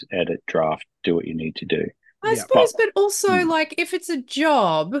always edit, draft, do what you need to do. I Yeah. But suppose, but also, mm, like, if it's a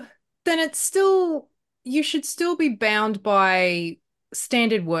job, then it's still, you should still be bound by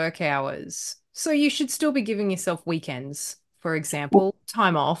standard work hours. So you should still be giving yourself weekends, for well, example,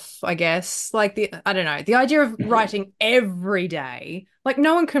 time off, I guess. Like, I don't know, the idea of writing every day, like,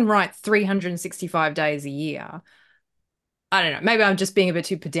 no one can write 365 days a year. I don't know. Maybe I'm just being a bit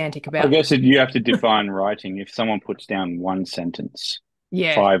too pedantic I about, guess you have to define writing. If someone puts down one sentence,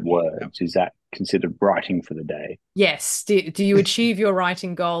 yeah. 5 words, is that considered writing for the day? Yes. Do you achieve your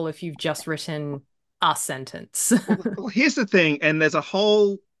writing goal if you've just written a sentence? Well, here's the thing, and there's a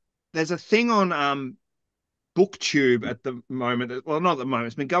thing on BookTube at the moment. Well, not at the moment.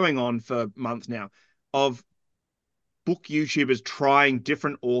 It's been going on for months now, of book YouTubers trying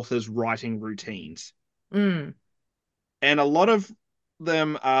different authors' writing routines. Mm, And a lot of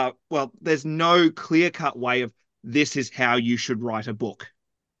them are, well, there's no clear-cut way of this is how you should write a book.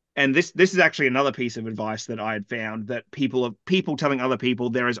 And this is actually another piece of advice that I had found, that people telling other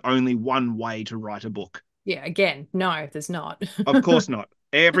people there is only one way to write a book. yeah, again, no, there's not. Of course not.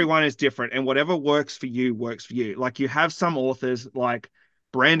 Everyone is different, and whatever works for you works for you. Like, you have some authors like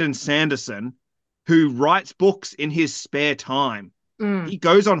Brandon Sanderson who writes books in his spare time. Mm, He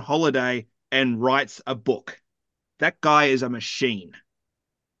goes on holiday and writes a book. That guy is a machine.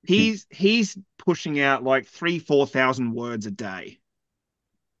 He's pushing out like 3, 4,000 words a day.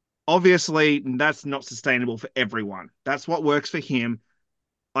 Obviously, that's not sustainable for everyone. That's what works for him.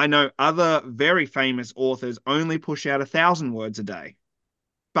 I know other very famous authors only push out 1,000 words a day,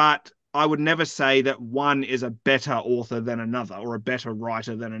 but I would never say that one is a better author than another or a better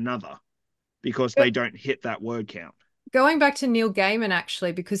writer than another because they don't hit that word count. Going back to Neil Gaiman,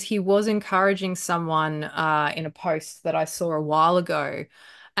 actually, because he was encouraging someone in a post that I saw a while ago,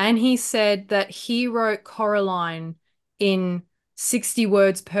 and he said that he wrote Coraline in 60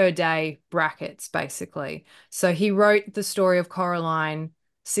 words per day brackets, basically. So he wrote the story of Coraline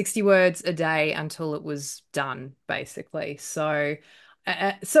 60 words a day until it was done, basically. So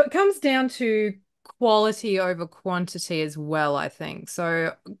it comes down to quality over quantity as well, I think.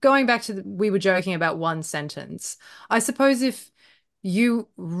 So going back to we were joking about one sentence. I suppose if you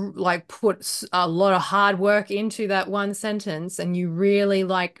like put a lot of hard work into that one sentence and you really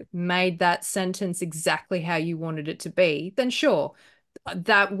like made that sentence exactly how you wanted it to be, then sure,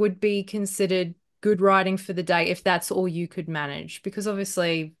 that would be considered good writing for the day if that's all you could manage. Because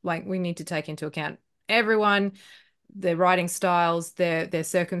obviously, like we need to take into account everyone, their writing styles, their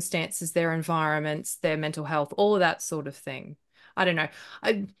circumstances, their environments, their mental health, all of that sort of thing. I don't know.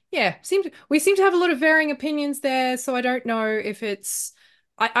 Yeah, we seem to have a lot of varying opinions there, so I don't know if it's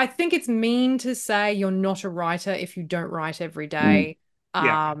I think it's mean to say you're not a writer if you don't write every Mm. day.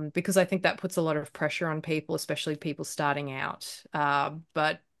 Yeah. Because I think that puts a lot of pressure on people, especially people starting out.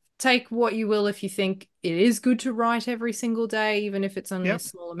 But take what you will if you think it is good to write every single day, even if it's only a Yep.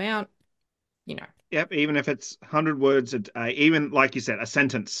 small amount, you know. Yep. Even if it's 100 words a day, even like you said, a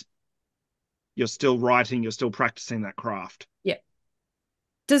sentence, you're still writing, you're still practicing that craft. Yeah.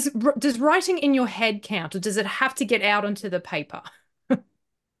 Does writing in your head count, or does it have to get out onto the paper?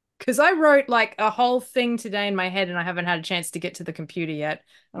 Because I wrote like a whole thing today in my head and I haven't had a chance to get to the computer yet.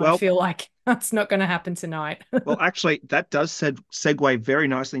 And I Well, feel like that's not going to happen tonight. well, actually, that does segue very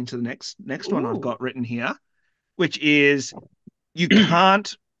nicely into the next one I've Ooh. got written here, which is you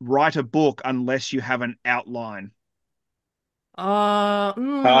can't write a book unless you have an outline. Uh,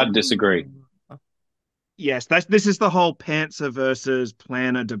 Hard disagree. mm, Yes, this is the whole pantser versus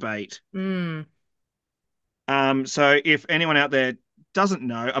planner debate. mm, So if anyone out there doesn't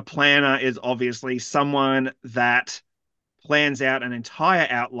know, a planner is obviously someone that plans out an entire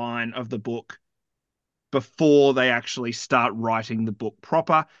outline of the book before they actually start writing the book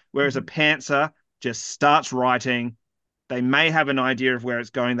proper. Whereas a Mhm. pantser just starts writing. They may have an idea of where it's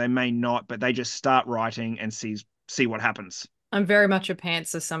going, they may not, but they just start writing and see what happens. I'm very much a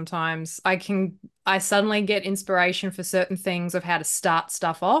pantser sometimes. I suddenly get inspiration for certain things of how to start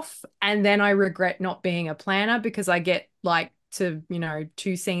stuff off, and then I regret not being a planner because I get like to,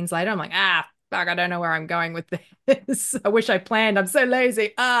 two scenes later, I'm like, fuck, I don't know where I'm going with this. I wish I planned. I'm so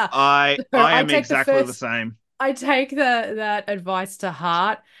lazy. I So I am exactly the same. I take that advice to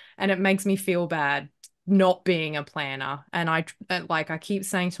heart, and it makes me feel bad not being a planner. And I keep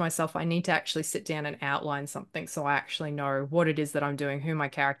saying to myself, I need to actually sit down and outline something so I actually know what it is that I'm doing, who my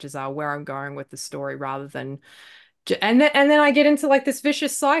characters are, where I'm going with the story, rather than and then I get into like this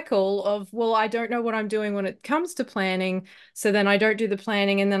vicious cycle of, well, I don't know what I'm doing when it comes to planning, so then I don't do the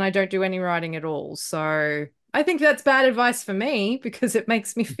planning and then I don't do any writing at all. So I think that's bad advice for me because it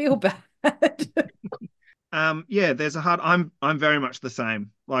makes me feel bad. Yeah, there's a hard. I'm very much the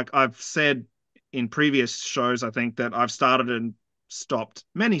same. Like I've said in previous shows, I think that I've started and stopped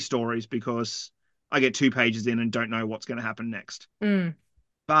many stories because I get 2 pages in and don't know what's going to happen next. Mm,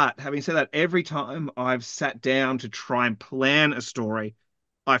 But having said that, every time I've sat down to try and plan a story,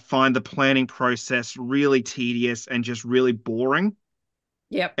 I find the planning process really tedious and just really boring,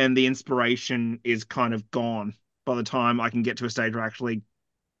 yep. and the inspiration is kind of gone by the time I can get to a stage where I actually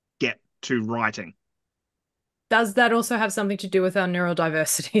get to writing. Does that also have something to do with our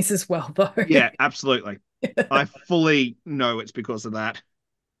neurodiversities as well, though? Yeah, absolutely. I fully know it's because of that.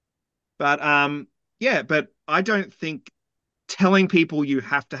 But yeah, but I don't think telling people you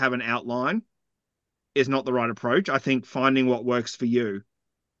have to have an outline is not the right approach. I think finding what works for you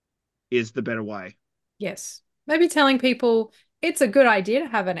is the better way. Yes. Maybe telling people it's a good idea to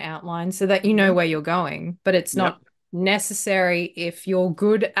have an outline so that you know Yeah. where you're going, but it's Yep. not necessary if you're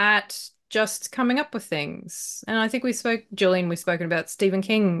good at just coming up with things. And I think Julian, we've spoken about Stephen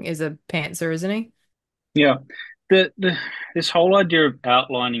King is a pantser, isn't he? Yeah. The this whole idea of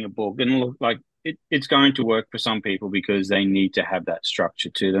outlining a book and look like it's going to work for some people because they need to have that structure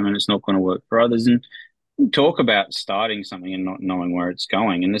to them, and it's not going to work for others. And talk about starting something and not knowing where it's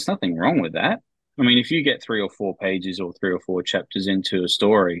going, and there's nothing wrong with that. I mean, if you get 3 or 4 pages or 3 or 4 chapters into a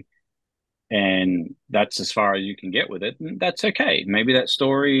story and that's as far as you can get with it, that's okay. Maybe that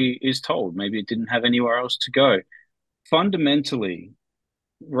story is told. Maybe it didn't have anywhere else to go. Fundamentally,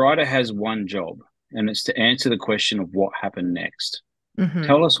 writer has one job, and it's to answer the question of what happened next. Hmm.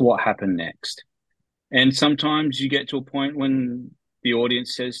 Tell us what happened next. And sometimes you get to a point when the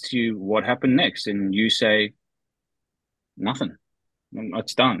audience says to you, "What happened next?" And you say, "Nothing.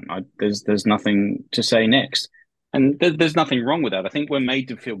 It's done. There's nothing to say next." And there's nothing wrong with that. I think we're made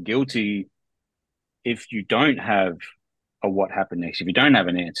to feel guilty if you don't have a what happened next, if you don't have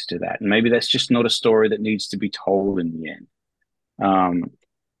an answer to that. And maybe that's just not a story that needs to be told in the end.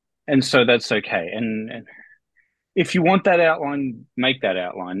 And so that's okay. And if you want that outline, make that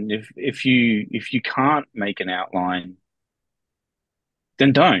outline. If you can't make an outline,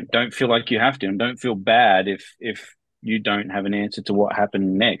 then don't feel like you have to, and don't feel bad if you don't have an answer to what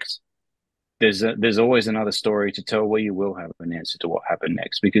happened next. There's always another story to tell where you will have an answer to what happened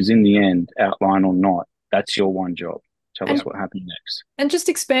next, because in the end, outline or not, that's your one job. Tell us And what happened next. just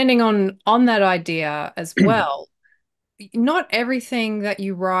expanding on that idea as well, not everything that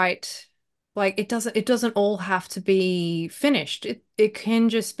you write, like it doesn't all have to be finished. It can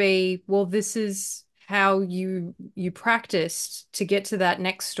just be, well, this is how you practiced to get to that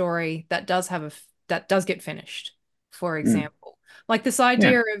next story that that does get finished, for Mm. example. Like this Yeah.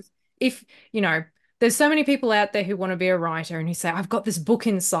 idea of, if you know there's so many people out there who want to be a writer and who say, I've got this book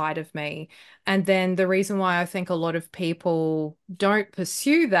inside of me. And then the reason why I think a lot of people don't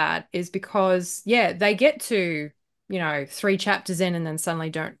pursue that is because, yeah, they get to 3 chapters in and then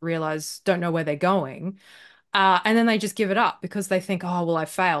suddenly don't know where they're going. And then they just give it up because they think, oh, well, I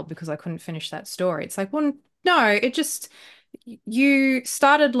failed because I couldn't finish that story. It's like, well, no, you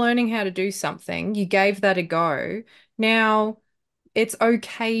started learning how to do something, you gave that a go. Now it's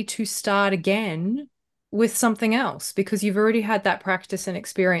okay to start again with something else because you've already had that practice and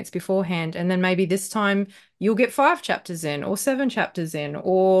experience beforehand. And then maybe this time you'll get 5 chapters in, or 7 chapters in,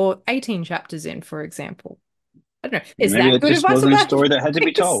 or 18 chapters in, for example. I don't know. Is Maybe that it good just advice or wasn't a bad story that had to be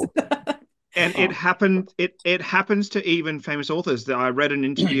advice? told. And it Oh. happened. It happens to even famous authors. That I read an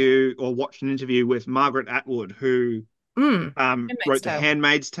interview or watched an interview with Margaret Atwood, who Handmaid's wrote The Tale.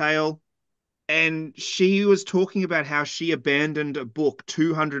 Handmaid's Tale, and she was talking about how she abandoned a book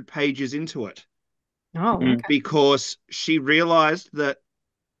 200 pages into it Oh, Mm. okay. because she realized that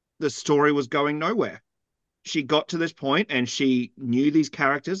the story was going nowhere. She got to this point and she knew these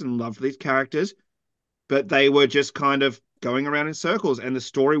characters and loved these characters, but they were just kind of going around in circles and the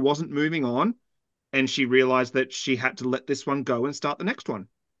story wasn't moving on. And she realized that she had to let this one go and start the next one.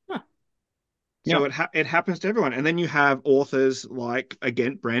 Huh. Yeah. So it happens to everyone. And then you have authors like,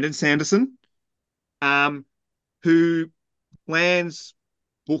 again, Brandon Sanderson, um, who plans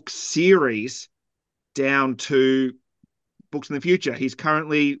book series down to books in the future. He's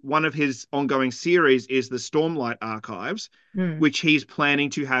currently, one of his ongoing series is the Stormlight Archives, Mm. which he's planning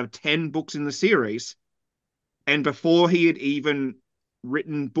to have 10 books in the series. And before he had even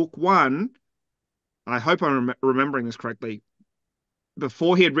written book one, I hope I'm remembering this correctly.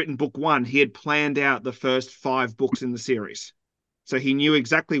 Before he had written book one, he had planned out the first 5 books in the series. So he knew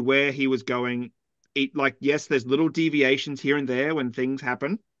exactly where he was going. Like, yes, there's little deviations here and there when things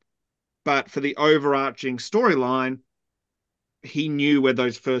happen, but for the overarching storyline, he knew where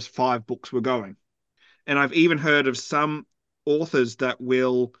those first 5 books were going. And I've even heard of some authors that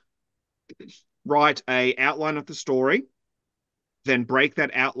will write a outline of the story, then break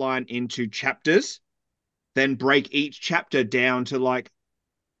that outline into chapters, then break each chapter down to like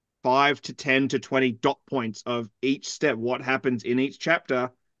 5 to 10 to 20 dot points of each step, what happens in each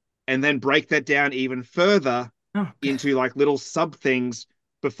chapter, and then break that down even further Oh, into like little sub things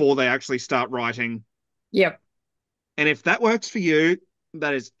before they actually start writing. yep. And if that works for you,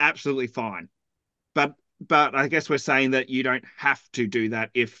 that is absolutely fine. But I guess we're saying that you don't have to do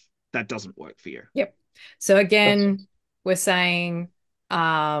that if that doesn't work for you. Yep. So That's again, we're saying,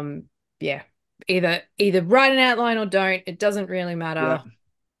 yeah, either write an outline or don't. It doesn't really Yep. matter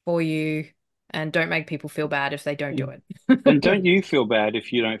for you, and don't make people feel bad if they don't do and it. don't you feel bad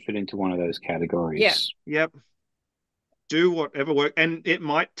if you don't fit into one of those Yeah. categories? Yep. Do whatever work, and it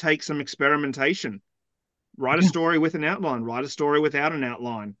might take some experimentation. Write a Yeah. story with an outline. Write a story without an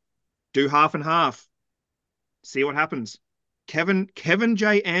outline. Do half and half. See what happens. Kevin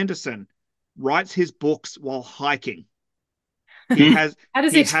J. Anderson writes his books while hiking. He Hmm. has How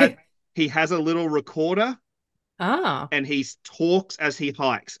does he he do? had he has a little recorder Ah, and he talks as he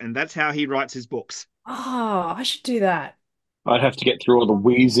hikes, and that's how he writes his books. oh, I should do that. I'd have to get through all the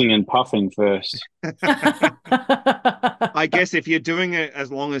wheezing and puffing first. I guess if you're doing it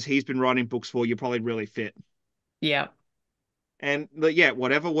as long as he's been writing books for, you're probably really fit. Yeah. And yeah,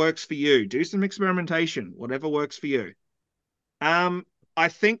 whatever works for you. Do some experimentation. Whatever works for you. Um, I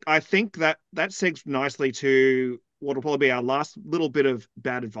think that that segues nicely to what will probably be our last little bit of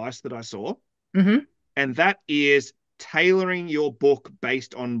bad advice that I saw, Hmm. and that is tailoring your book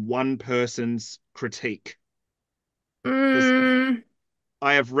based on one person's critique. Because Mm,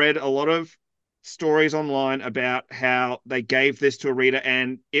 I have read a lot of stories online about how they gave this to a reader,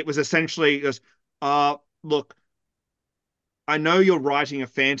 and it was essentially just, look, I know you're writing a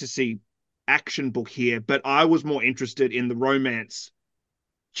fantasy action book here, but I was more interested in the romance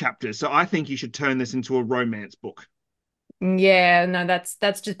chapters. So I think you should turn this into a romance book. yeah, no,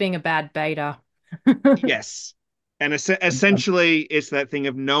 that's just being a bad beta. Yes. And essentially, it's that thing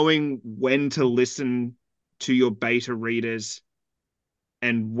of knowing when to listen to your beta readers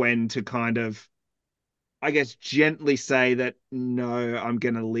and when to kind of, I guess, gently say that, no, I'm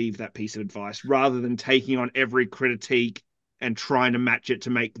going to leave that piece of advice rather than taking on every critique and trying to match it to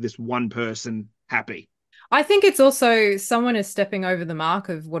make this one person happy. I think it's also someone is stepping over the mark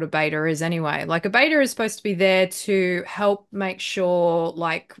of what a beta is anyway. Like a beta is supposed to be there to help make sure,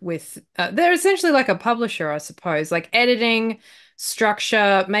 like with, they're essentially like a publisher, I suppose, like editing,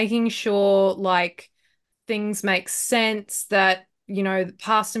 structure, making sure like things make sense, that, the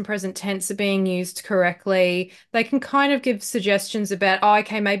past and present tense are being used correctly. They can kind of give suggestions about, oh,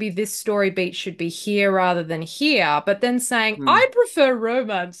 okay, maybe this story beat should be here rather than here, but then saying, Hmm. I prefer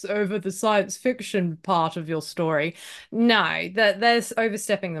romance over the science fiction part of your story. No, that's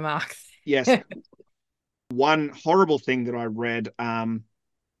overstepping the mark. Yes. One horrible thing that I read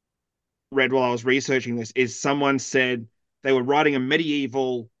while I was researching this is someone said they were writing a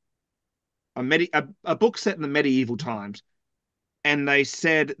book set in the medieval times, and they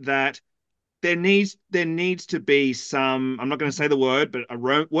said that there needs to be some, I'm not going to say the word, but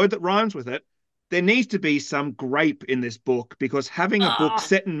word that rhymes with it. There needs to be some grape in this book because having a book Ah,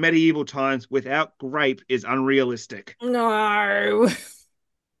 set in medieval times without grape is unrealistic. no.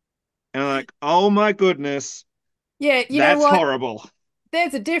 And I'm like, oh my goodness, Yeah, you know that's what? horrible.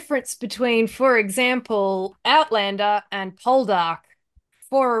 There's a difference between, for example, Outlander and Poldark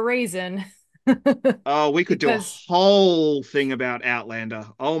for a reason. Oh, we could do a Because whole thing about Outlander.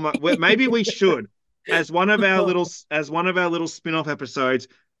 Oh my, maybe we should. As one of our little spin-off episodes,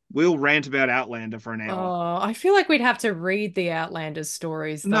 we'll rant about Outlander for an hour. I feel like we'd have to read the Outlander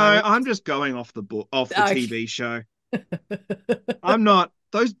stories No, though. I'm just going off the book, off the Okay. TV show. I'm not.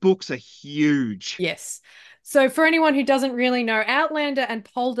 those books are huge. Yes. So for anyone who doesn't really know, Outlander and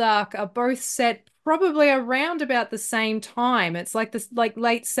Poldark are both set probably around about the same time. It's like this like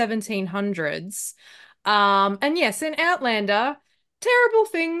late 1700s. And yes, in Outlander, terrible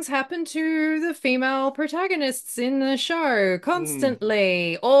things happen to the female protagonists in the show Mm.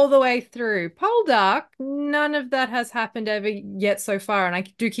 constantly, all the way through. Poldark, none of that has happened ever yet so far. And I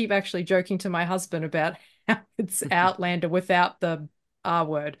do keep actually joking to my husband about how it's Outlander without the R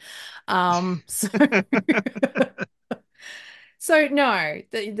word. So so no,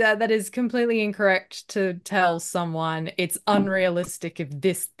 that is completely incorrect to tell someone it's unrealistic if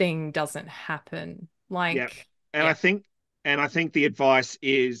this thing doesn't happen. Yeah. Like, And I yeah. think the advice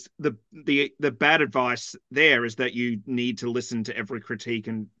is the bad advice there is that you need to listen to every critique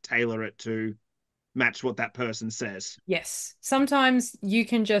and tailor it to match what that person says. Yes. Sometimes you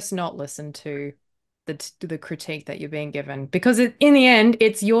can just not listen to the critique that you're being given because in the end,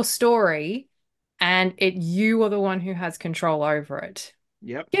 it's your story and you are the one who has control over it.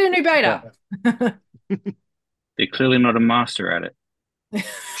 Yep. Get a new Well, beta. they're clearly not a master at it.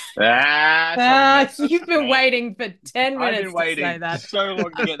 That's what that's You've been right. waiting for 10 I've been minutes to waiting say that. so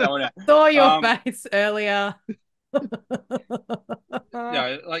long to get that one out. Saw your Um, face earlier.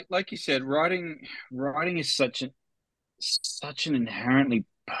 yeah, like you said, writing is such an inherently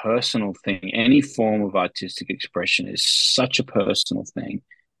personal thing. Any form of artistic expression is such a personal thing.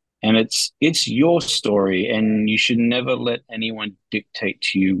 And it's your story, and you should never let anyone dictate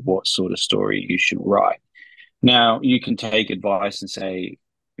to you what sort of story you should write. Now, you can take advice and say,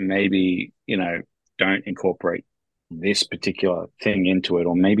 maybe, don't incorporate this particular thing into it,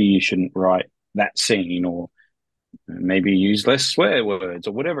 or maybe you shouldn't write that scene, or maybe use less swear words,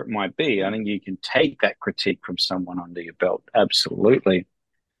 or whatever it might be. I think you can take that critique from someone under your belt. Absolutely.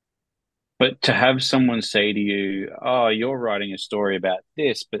 But to have someone say to you, "Oh, you're writing a story about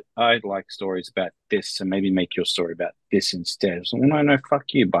this, but I like stories about this, so maybe make your story about this instead." So, well, no, no, fuck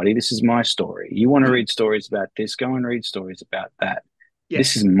you, buddy. This is my story. You want to Mm. read stories about this? Go and read stories about that.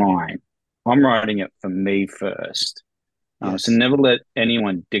 This Yes. is mine. I'm writing it for me first. So Yes. never let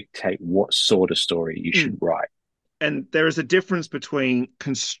anyone dictate what sort of story you Mm. should write. And there is a difference between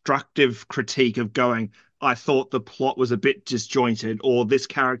constructive critique of going, I thought the plot was a bit disjointed or this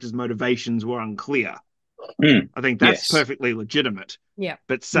character's motivations were unclear. I think that's Yes, perfectly legitimate. Yeah.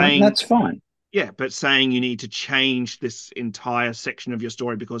 But that's fine. saying you need to change this entire section of your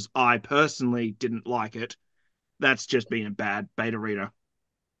story because I personally didn't like it, that's just being a bad beta reader.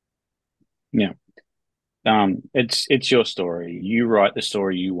 Yeah. It's your story. You write the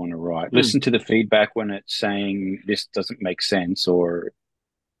story you want to write. Mm. Listen to the feedback when it's saying this doesn't make sense, or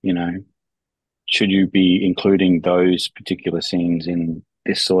you know, should you be including those particular scenes in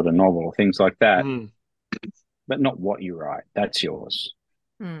this sort of novel, things like that. Mm. But not what you write. That's yours.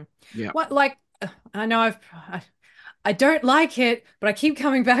 Hmm. Yeah. What like I know I don't like it, but I keep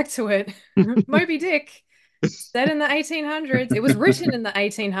coming back to it. Moby Dick, set in the 1800s. It was written in the We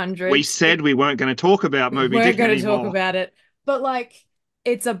 1800s. said we weren't going to talk about We Moby weren't Dick going to talk anymore. about it, but like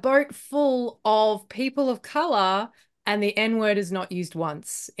it's a boat full of people of color, and the N word is not used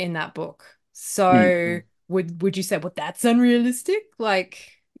once in that book. Mm. So would you say, well, that's unrealistic?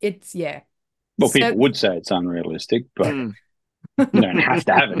 Like it's yeah. Well, So people would say it's unrealistic, but Mm. you don't have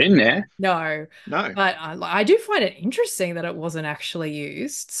to have it in there. no, No. but I do find it interesting that it wasn't actually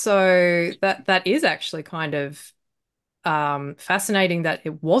used. So that is actually kind of fascinating that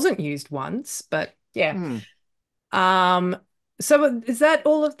it wasn't used once. But yeah. Mm. Um, so is that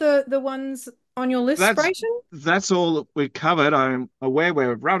all of the ones on your list, That's Brayton? that's all that we've covered. I'm aware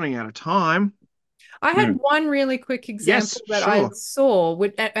we're running out of time. I had Mm. one really quick Yes, example that I sure. saw,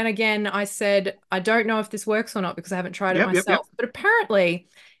 and again, I said I don't know if this works or not because I haven't tried it Yep. myself. But apparently,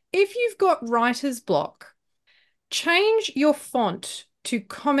 if you've got writer's block, change your font to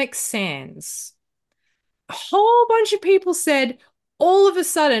Comic Sans. A whole bunch of people said all of a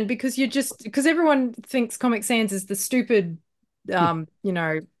sudden because everyone thinks Comic Sans is the stupid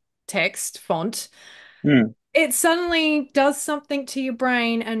text font. Mm. It suddenly does something to your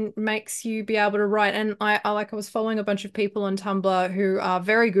brain and makes you be able to write. And I was following a bunch of people on Tumblr who are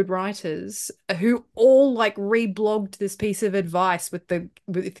very good writers who all like reblogged this piece of advice with the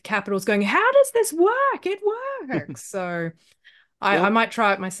capitals going, how does this work? It works. So I Well, might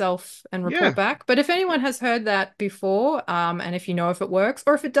try it myself and report yeah. back. But if anyone has heard that before, and if you know if it works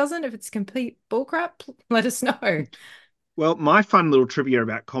or if it doesn't, if it's complete bullcrap, let us know. Well, my fun little trivia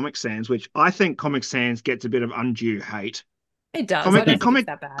about Comic Sans, which I think Comic Sans gets a bit of undue hate. It does. I don't think it's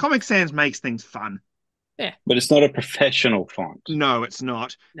that bad. Comic Sans makes things fun. Yeah. But it's not a professional font. No, it's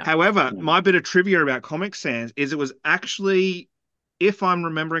not. No. However, No. my bit of trivia about Comic Sans is it was actually if I'm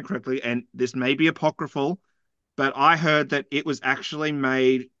remembering correctly, and this may be apocryphal, but I heard that it was actually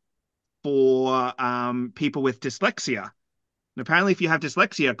made for people with dyslexia. And apparently, if you have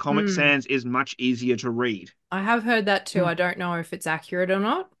dyslexia, Comic Sans is much easier to read. I have heard that too. I don't know if it's accurate or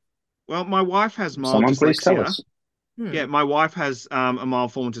not. Well, my wife has mild Someone please tell dyslexia. us. Yeah, my wife has a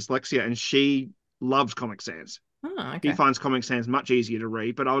mild form of dyslexia, and she loves Comic Sans. Oh, She okay. finds Comic Sans much easier to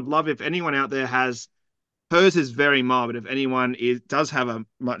read. But I would love if anyone out there has hers is very mild, but if anyone does have a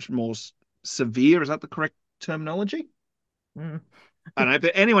much more severe, is that the correct terminology? Mm. I don't know.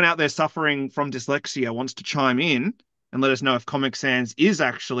 But anyone out there suffering from dyslexia wants to chime in and let us know if Comic Sans is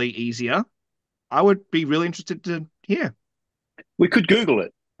actually easier, I would be really interested to hear. We could Google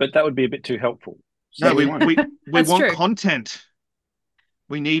it, but that would be a bit too helpful. So No, we we won't. we we That's want true. content.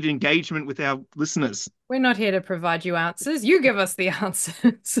 We need engagement with our listeners. We're not here to provide you answers. You give us the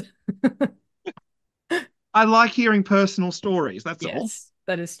answers. I like hearing personal stories. That's all. Yes,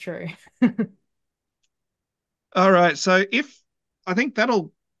 that is true. All right. So if I think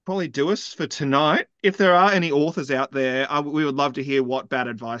that'll probably do us for tonight. If there are any authors out there, we would love to hear what bad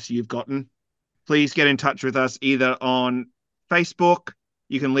advice you've gotten. Please get in touch with us either on Facebook.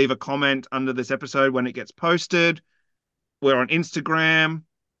 You can leave a comment under this episode when it gets posted. We're on Instagram. You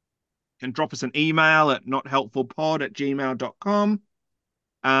can drop us an email at nothelpfulpod@gmail.com.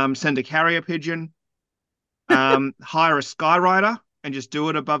 Send a carrier pigeon. Hire a skywriter and just do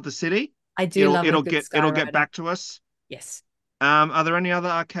it above the city. I do love a good It'll get skywriter. back to us. Yes. Are there any other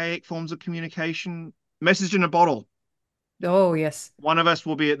archaic forms of communication? Message in a bottle. Oh, yes. One of us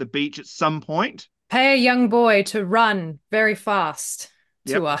will be at the beach at some point. Pay a young boy to run very fast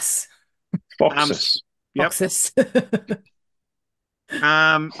Yep. to us. Foxes. Yep. Foxes.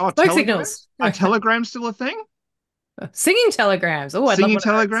 Smoke signals. Are telegrams still a thing? Singing telegrams. Oh, I'd Singing love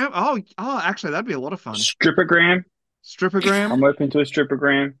one of those. telegram? Actually, that'd be a lot of fun. Strippergram. Strippergram? I'm open to a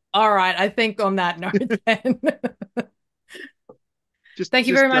strippergram. All right. I think on that note, then. Thank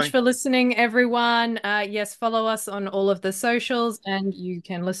you very much for listening, everyone. Yes, follow us on all of the socials, and you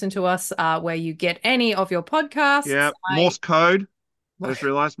can listen to us where you get any of your podcasts. Yeah, Morse code. I just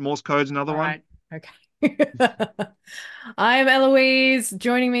realized Morse code's another one. Right. Okay. I'm Eloise.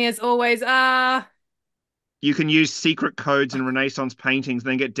 Joining me as always are... You can use secret codes in Renaissance paintings,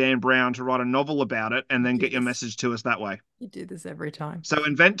 then get Dan Brown to write a novel about it, and then get your message to us that way. You do this every time. So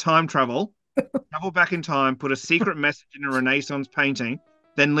invent time travel, travel back in time, put a secret message in a Renaissance painting,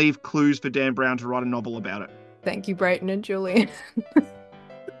 then leave clues for Dan Brown to write a novel about it. Thank you, Brayton and Julian.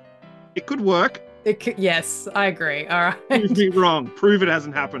 It could work. Yes, I agree. All right. Prove me wrong. Prove it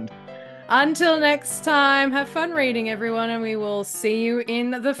hasn't happened. Until next time, have fun reading, everyone, and we will see you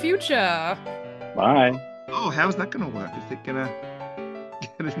in the future. Bye. Oh, how's that going to work? Is it going to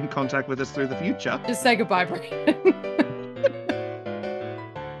get in contact with us through the future? Just say goodbye, Brayton.